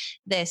doing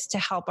this to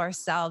help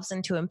ourselves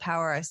and to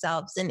empower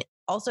ourselves, and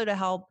also to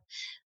help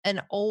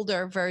an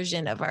older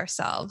version of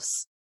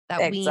ourselves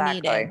that we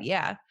needed.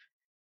 Yeah.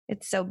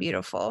 It's so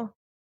beautiful.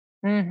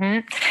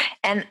 And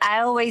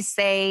I always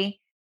say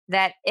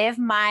that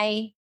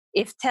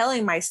if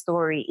telling my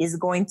story is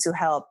going to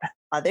help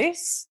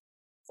others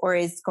or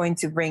is going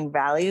to bring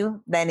value,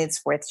 then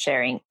it's worth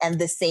sharing. And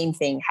the same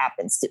thing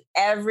happens to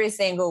every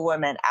single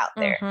woman out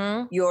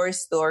there. Your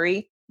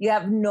story, you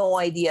have no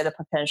idea the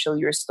potential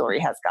your story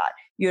has got.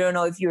 You don't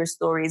know if your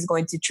story is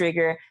going to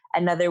trigger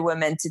another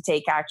woman to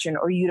take action,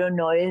 or you don't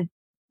know if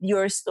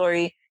your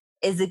story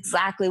is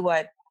exactly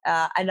what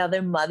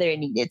another mother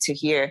needed to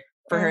hear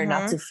for her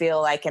not to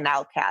feel like an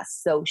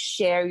outcast. So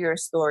share your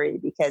story,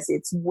 because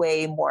it's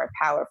way more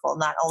powerful,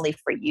 not only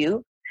for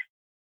you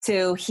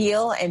to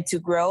heal and to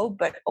grow,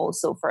 but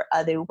also for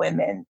other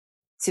women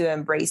to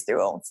embrace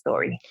their own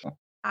story.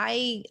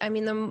 I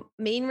mean, the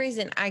main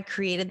reason I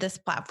created this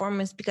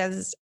platform is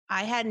because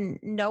I had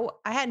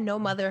no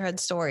motherhood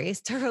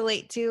stories to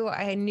relate to.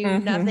 I knew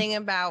nothing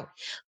about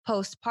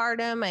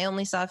postpartum. I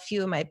only saw a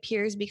few of my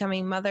peers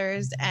becoming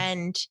mothers,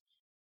 and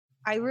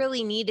I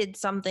really needed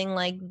something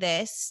like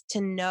this to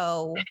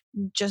know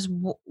just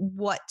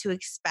what to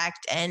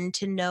expect, and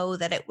to know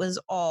that it was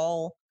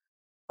all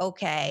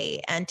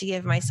okay, and to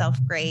give myself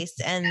grace,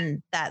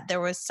 and that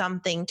there was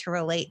something to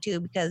relate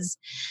to, because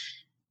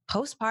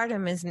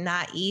postpartum is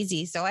not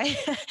easy. So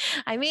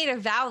I made a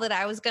vow that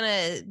I was going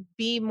to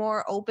be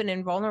more open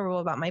and vulnerable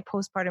about my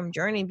postpartum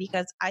journey,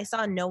 because I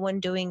saw no one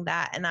doing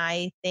that. And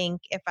I think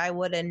if I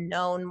would have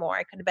known more,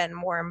 I could have been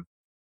more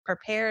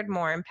prepared,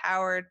 more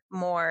empowered,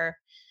 more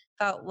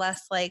felt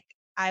less like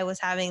I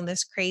was having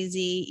this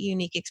crazy,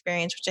 unique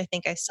experience, which I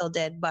think I still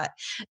did, but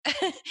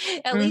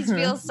at least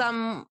feel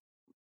some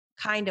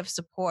kind of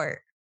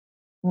support.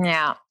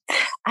 Yeah.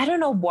 I don't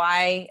know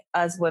why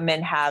us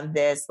women have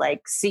this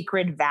like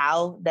secret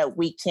vow that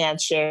we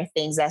can't share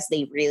things as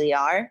they really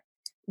are.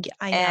 Yeah,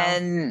 I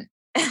know.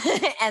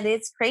 And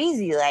it's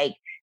crazy. Like,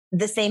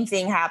 the same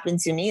thing happened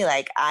to me.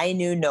 Like, I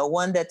knew no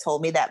one that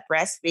told me that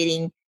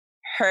breastfeeding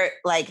hurt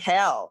like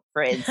hell,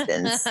 for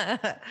instance.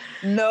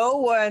 No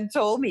one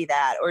told me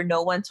that, or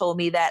no one told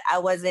me that I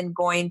wasn't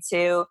going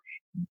to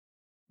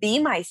be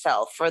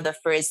myself for the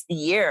first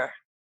year,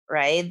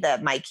 right?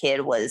 That my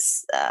kid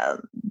was a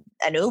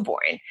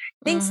newborn,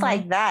 things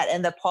like that.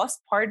 And the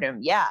postpartum,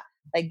 yeah,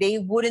 like they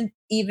wouldn't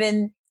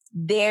even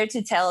dare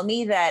to tell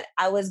me that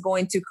I was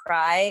going to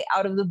cry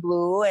out of the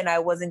blue and I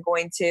wasn't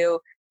going to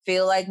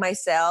feel like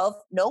myself.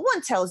 No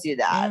one tells you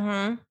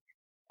that.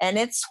 And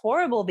it's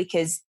horrible,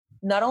 because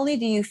not only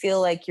do you feel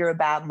like you're a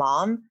bad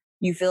mom,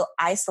 you feel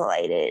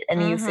isolated,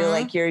 and you feel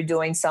like you're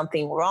doing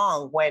something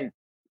wrong when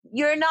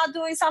you're not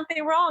doing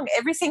something wrong.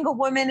 Every single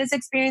woman is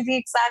experiencing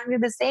exactly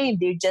the same.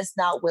 They're just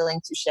not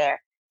willing to share.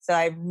 So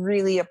I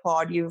really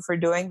applaud you for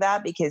doing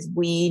that, because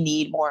we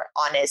need more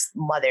honest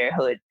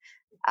motherhood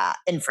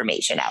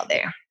information out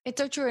there. It's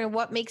so true. And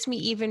what makes me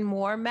even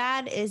more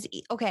mad is,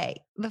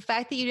 okay, the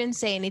fact that you didn't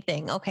say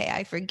anything, okay,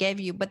 I forgive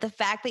you. But the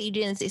fact that you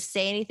didn't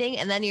say anything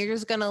and then you're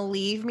just going to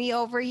leave me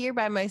over here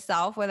by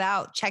myself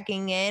without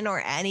checking in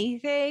or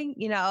anything,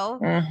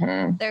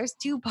 there's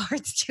two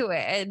parts to it.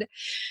 And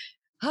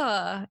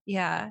I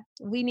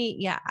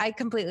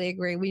completely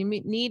agree. We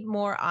need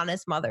more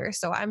honest mothers.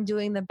 So I'm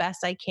doing the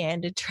best I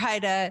can to try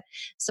to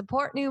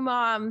support new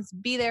moms,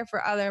 be there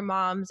for other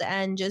moms,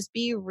 and just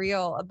be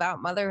real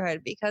about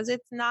motherhood, because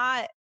it's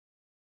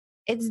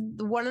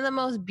one of the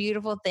most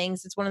beautiful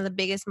things. It's one of the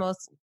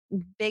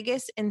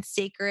biggest and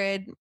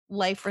sacred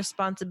life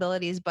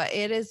responsibilities, but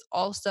it is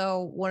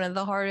also one of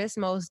the hardest,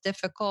 most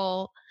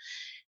difficult,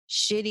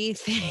 shitty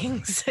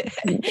things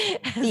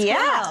as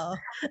well.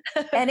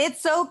 And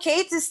it's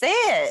okay to say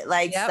it.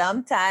 Like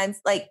sometimes,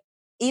 like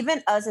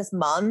even us as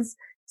moms,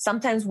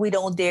 sometimes we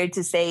don't dare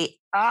to say,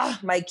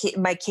 my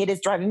kid is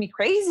driving me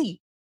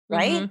crazy.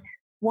 Right? Mm-hmm.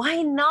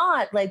 Why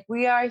not? Like,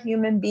 we are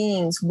human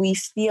beings. We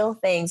feel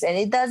things. And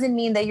it doesn't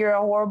mean that you're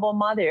a horrible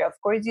mother. Of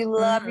course, you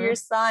love your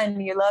son,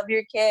 you love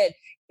your kid.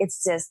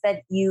 It's just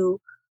that you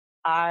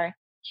are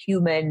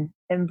human.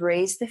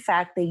 Embrace the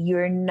fact that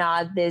you're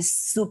not this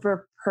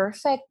super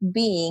perfect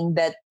being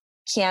that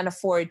can't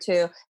afford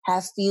to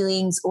have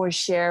feelings or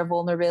share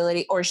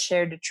vulnerability or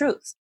share the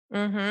truth.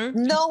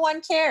 Mm-hmm. No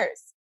one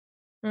cares.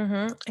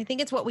 Mm-hmm. I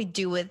think it's what we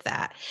do with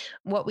that,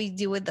 what we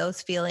do with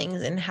those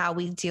feelings and how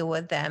we deal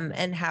with them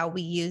and how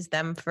we use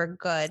them for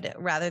good,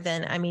 rather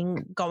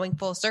than, going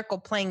full circle,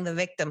 playing the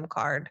victim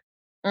card.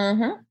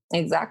 Mm-hmm.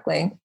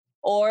 Exactly.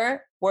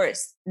 Or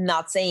worse,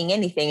 not saying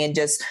anything and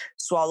just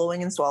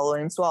swallowing and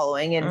swallowing and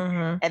swallowing.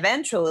 And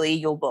eventually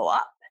you'll blow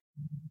up.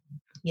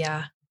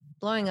 Yeah.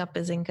 Blowing up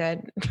isn't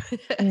good.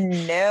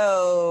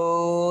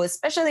 No,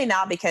 especially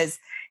not because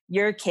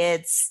your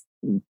kids,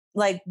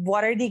 like,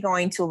 what are they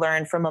going to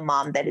learn from a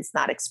mom that is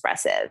not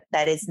expressive,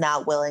 that is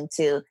not willing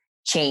to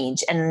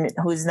change, and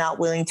who's not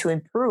willing to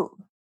improve,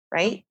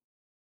 right?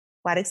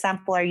 What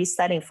example are you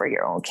setting for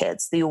your own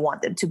kids? Do you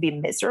want them to be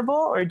miserable,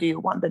 or do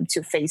you want them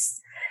to face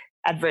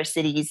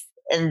adversities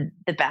in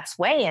the best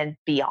way and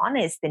be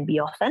honest and be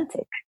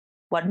authentic?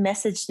 What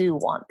message do you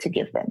want to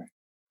give them?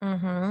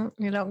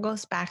 It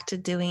goes back to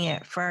doing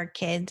it for our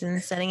kids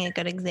and setting a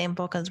good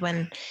example, because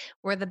when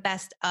we're the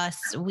best us,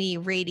 we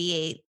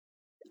radiate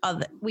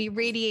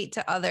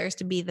to others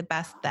to be the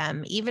best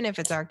them, even if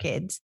it's our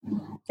kids.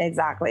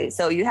 Exactly.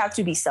 So you have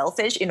to be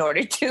selfish in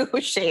order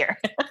to share.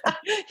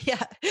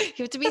 Yeah. You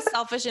have to be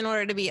selfish in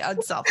order to be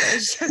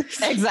unselfish.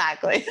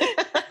 Exactly.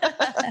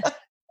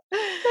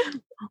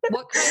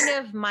 What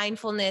kind of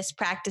mindfulness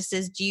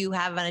practices do you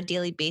have on a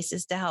daily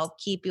basis to help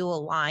keep you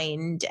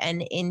aligned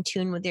and in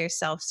tune with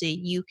yourself so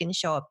you can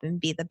show up and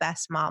be the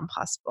best mom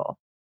possible?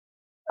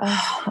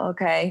 Oh,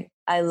 okay.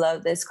 I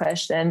love this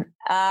question.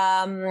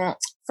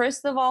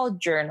 First of all,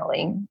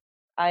 journaling.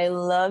 I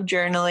love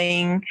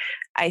journaling.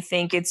 I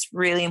think it's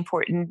really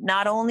important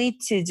not only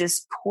to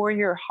just pour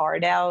your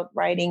heart out,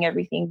 writing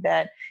everything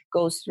that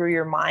goes through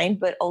your mind,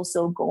 but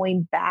also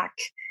going back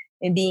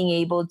and being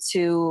able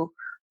to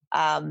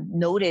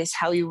notice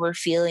how you were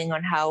feeling,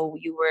 on how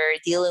you were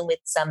dealing with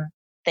some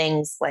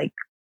things like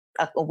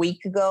a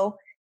week ago.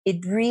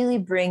 It really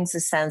brings a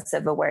sense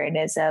of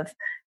awareness of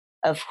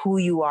who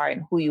you are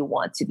and who you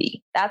want to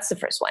be. That's the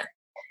first one.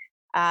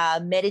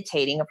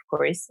 Meditating, of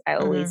course. I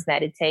always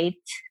meditate.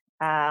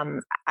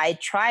 I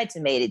try to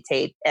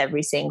meditate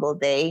every single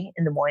day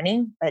in the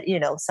morning, but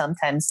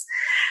sometimes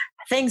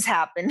things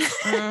happen.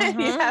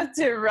 You have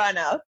to run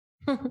up.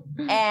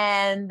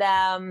 And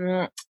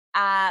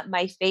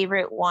my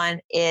favorite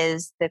one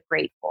is the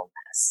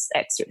gratefulness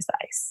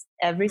exercise.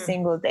 Every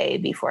single day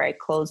before I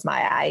close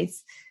my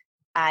eyes,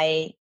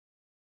 I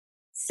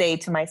say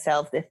to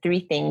myself the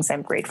 3 things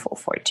I'm grateful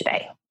for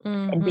today.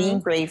 And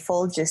being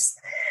grateful just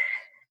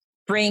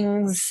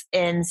brings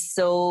in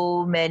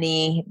so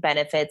many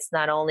benefits,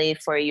 not only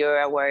for your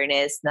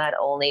awareness, not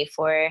only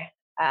for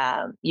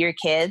your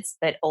kids,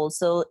 but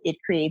also it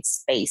creates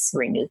space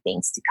for new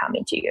things to come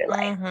into your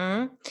life.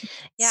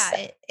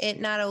 Yeah, it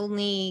not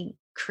only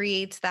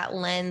creates that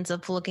lens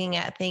of looking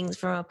at things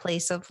from a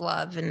place of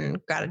love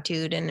and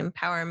gratitude and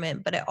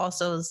empowerment, but it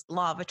also is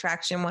law of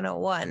attraction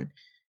 101.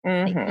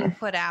 Like, you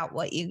put out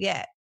what you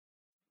get,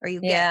 or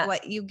you get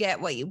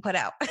what you put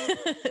out.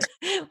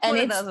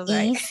 And it's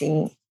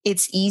easy.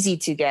 It's easy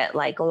to get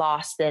like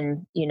lost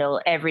in,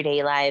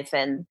 everyday life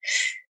and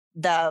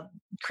the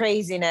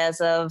craziness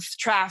of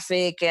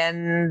traffic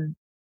and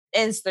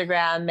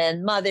Instagram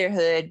and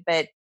motherhood.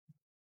 But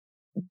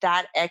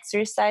that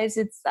exercise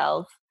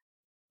itself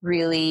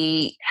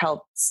really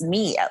helps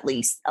me, at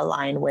least,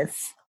 align with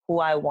who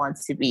I want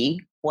to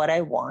be, what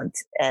I want,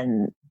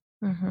 and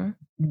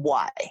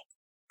why,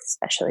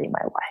 especially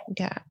my why.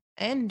 Yeah.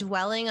 And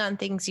dwelling on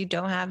things you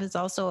don't have is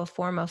also a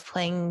form of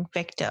playing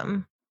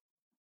victim.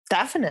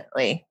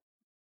 Definitely.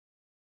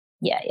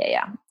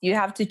 Yeah. You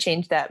have to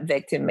change that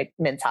victim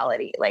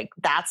mentality. Like,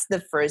 that's the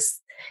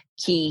first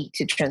key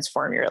to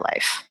transform your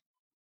life.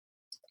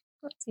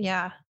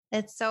 Yeah.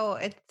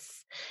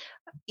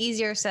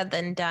 easier said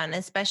than done,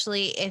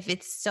 especially if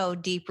it's so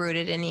deep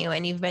rooted in you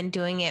and you've been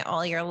doing it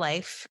all your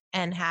life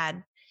and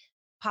had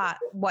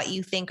what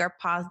you think are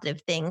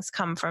positive things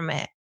come from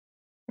it.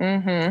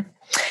 Mm-hmm.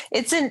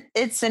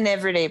 It's an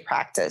everyday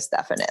practice,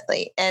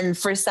 definitely. And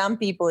for some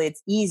people,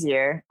 it's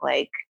easier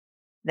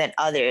than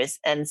others.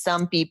 And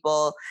some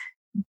people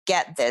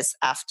get this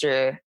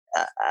after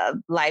a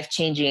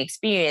life-changing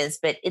experience,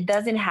 but it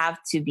doesn't have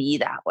to be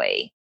that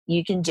way.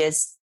 You can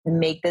just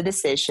make the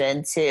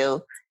decision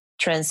to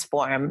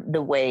transform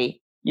the way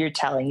you're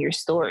telling your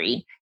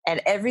story. And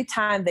every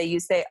time that you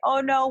say, oh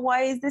no,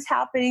 why is this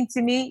happening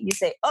to me? You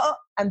say, oh,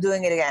 I'm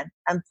doing it again.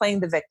 I'm playing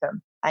the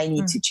victim. I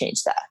need to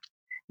change that.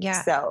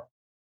 Yeah. So,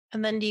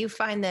 and then do you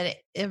find that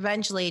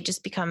eventually it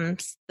just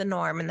becomes the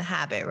norm and the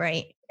habit,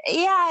 right?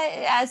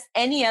 Yeah, as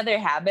any other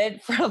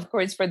habit, of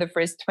course, for the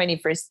first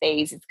 21st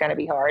days, it's going to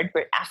be hard,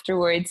 but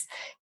afterwards,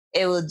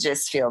 it will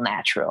just feel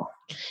natural.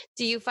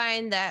 Do you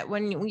find that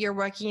when you're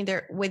working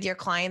with your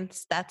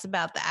clients, that's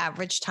about the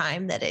average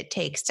time that it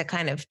takes to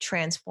kind of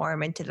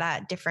transform into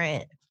that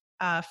different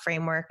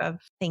framework of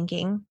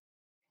thinking?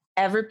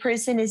 Every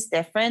person is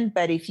different,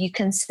 but if you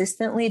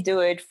consistently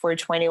do it for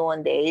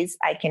 21 days,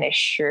 I can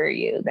assure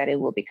you that it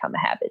will become a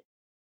habit.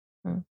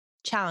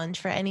 Challenge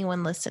for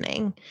anyone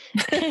listening.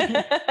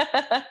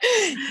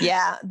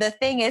 Yeah, the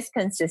thing is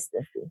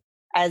consistency,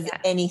 as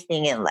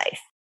anything in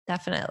life.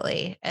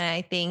 Definitely. And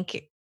I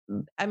think,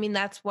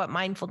 that's what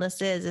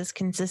mindfulness is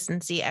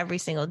consistency every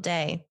single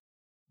day.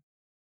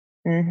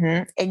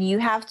 Mm-hmm. And you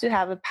have to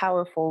have a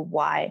powerful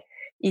why.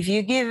 If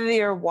you give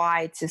your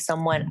why to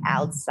someone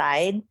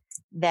outside,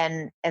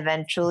 then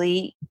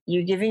eventually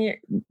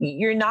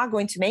you're not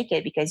going to make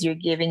it because you're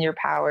giving your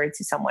power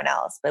to someone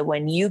else. But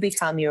when you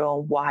become your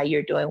own why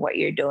you're doing what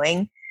you're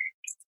doing,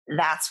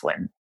 that's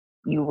when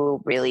you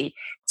will really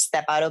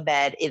step out of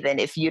bed, even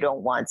if you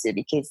don't want to,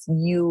 because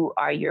you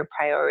are your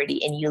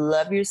priority and you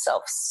love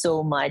yourself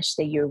so much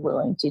that you're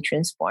willing to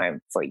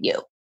transform for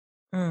you.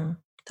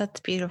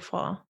 That's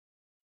beautiful.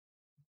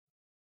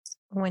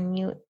 When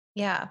you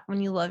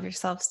love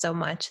yourself so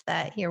much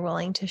that you're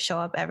willing to show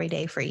up every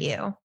day for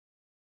you.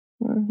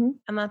 Mm-hmm.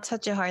 And that's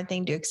such a hard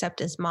thing to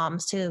accept as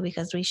moms too,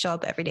 because we show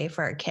up every day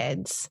for our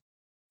kids.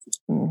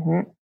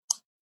 Mm-hmm.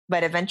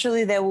 But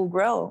eventually they will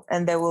grow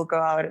and they will go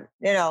out,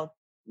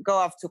 go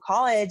off to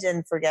college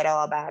and forget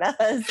all about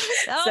us.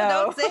 No,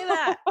 don't say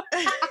that.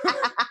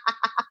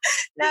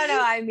 No,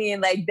 I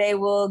mean, they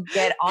will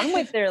get on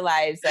with their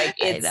lives.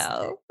 I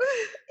know.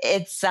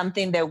 It's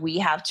something that we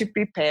have to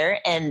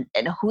prepare, and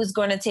who's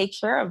going to take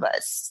care of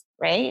us,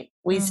 right?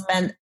 We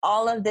spend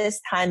all of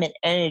this time and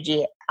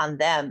energy on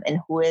them, and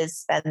who is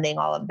spending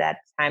all of that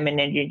time and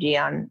energy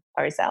on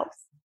ourselves?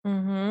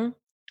 Mm-hmm.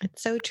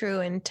 It's so true.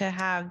 And to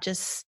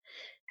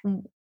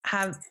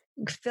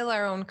fill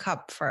our own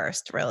cup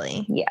first,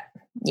 really.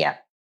 Yeah.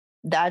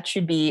 That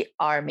should be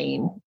our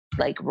main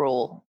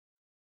rule.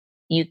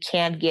 You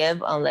can't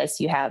give unless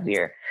you have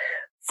your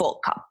full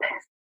cup.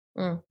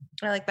 I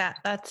like that.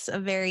 That's a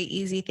very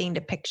easy thing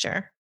to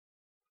picture.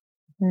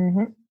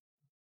 Mm-hmm.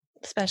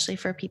 Especially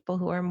for people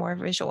who are more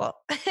visual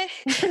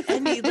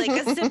and need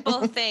a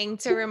simple thing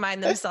to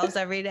remind themselves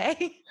every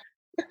day.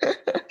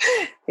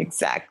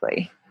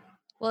 Exactly.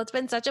 Well, it's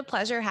been such a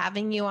pleasure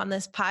having you on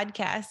this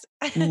podcast.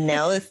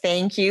 No,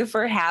 thank you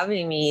for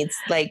having me. It's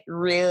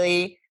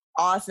really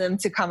awesome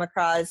to come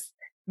across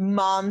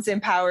moms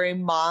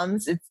empowering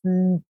moms. It's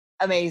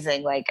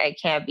amazing. I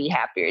can't be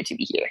happier to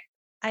be here.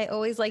 I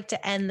always like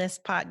to end this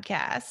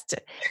podcast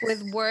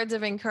with words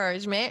of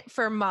encouragement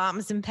for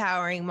moms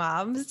empowering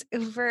moms.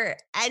 For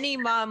any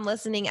mom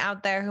listening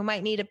out there who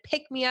might need a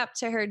pick-me-up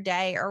to her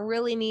day or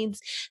really needs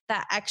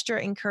that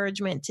extra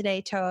encouragement today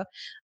to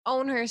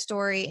own her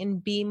story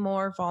and be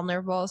more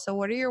vulnerable. So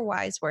what are your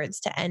wise words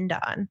to end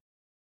on?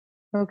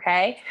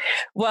 Okay.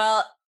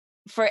 Well,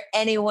 for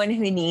anyone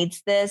who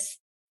needs this,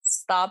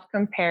 stop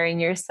comparing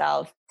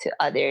yourself to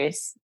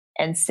others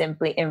and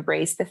simply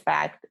embrace the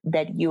fact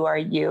that you are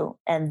you,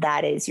 and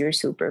that is your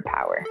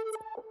superpower.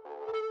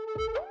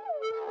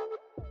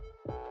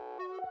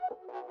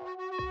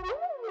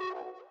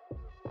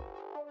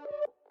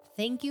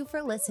 Thank you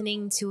for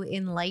listening to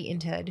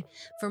Enlightenedhood.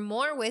 For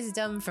more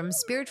wisdom from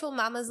spiritual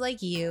mamas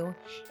like you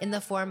in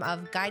the form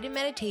of guided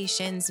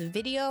meditations,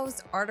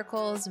 videos,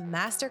 articles,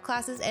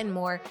 masterclasses, and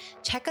more,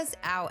 check us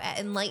out at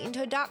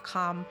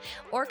enlightenedhood.com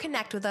or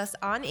connect with us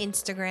on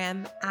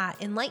Instagram at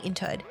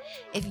Enlightenedhood.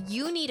 If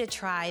you need a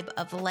tribe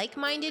of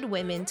like-minded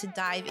women to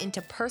dive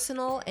into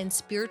personal and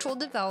spiritual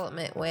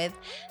development with,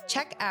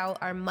 check out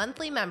our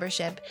monthly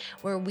membership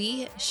where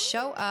we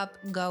show up,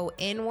 go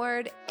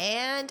inward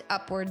and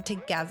upward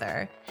together.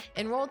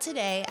 Enroll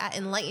today at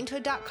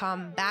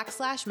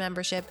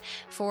enlightenedhood.com/membership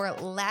for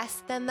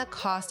less than the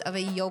cost of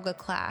a yoga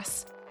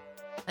class.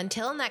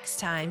 Until next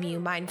time,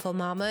 you mindful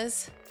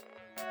mamas.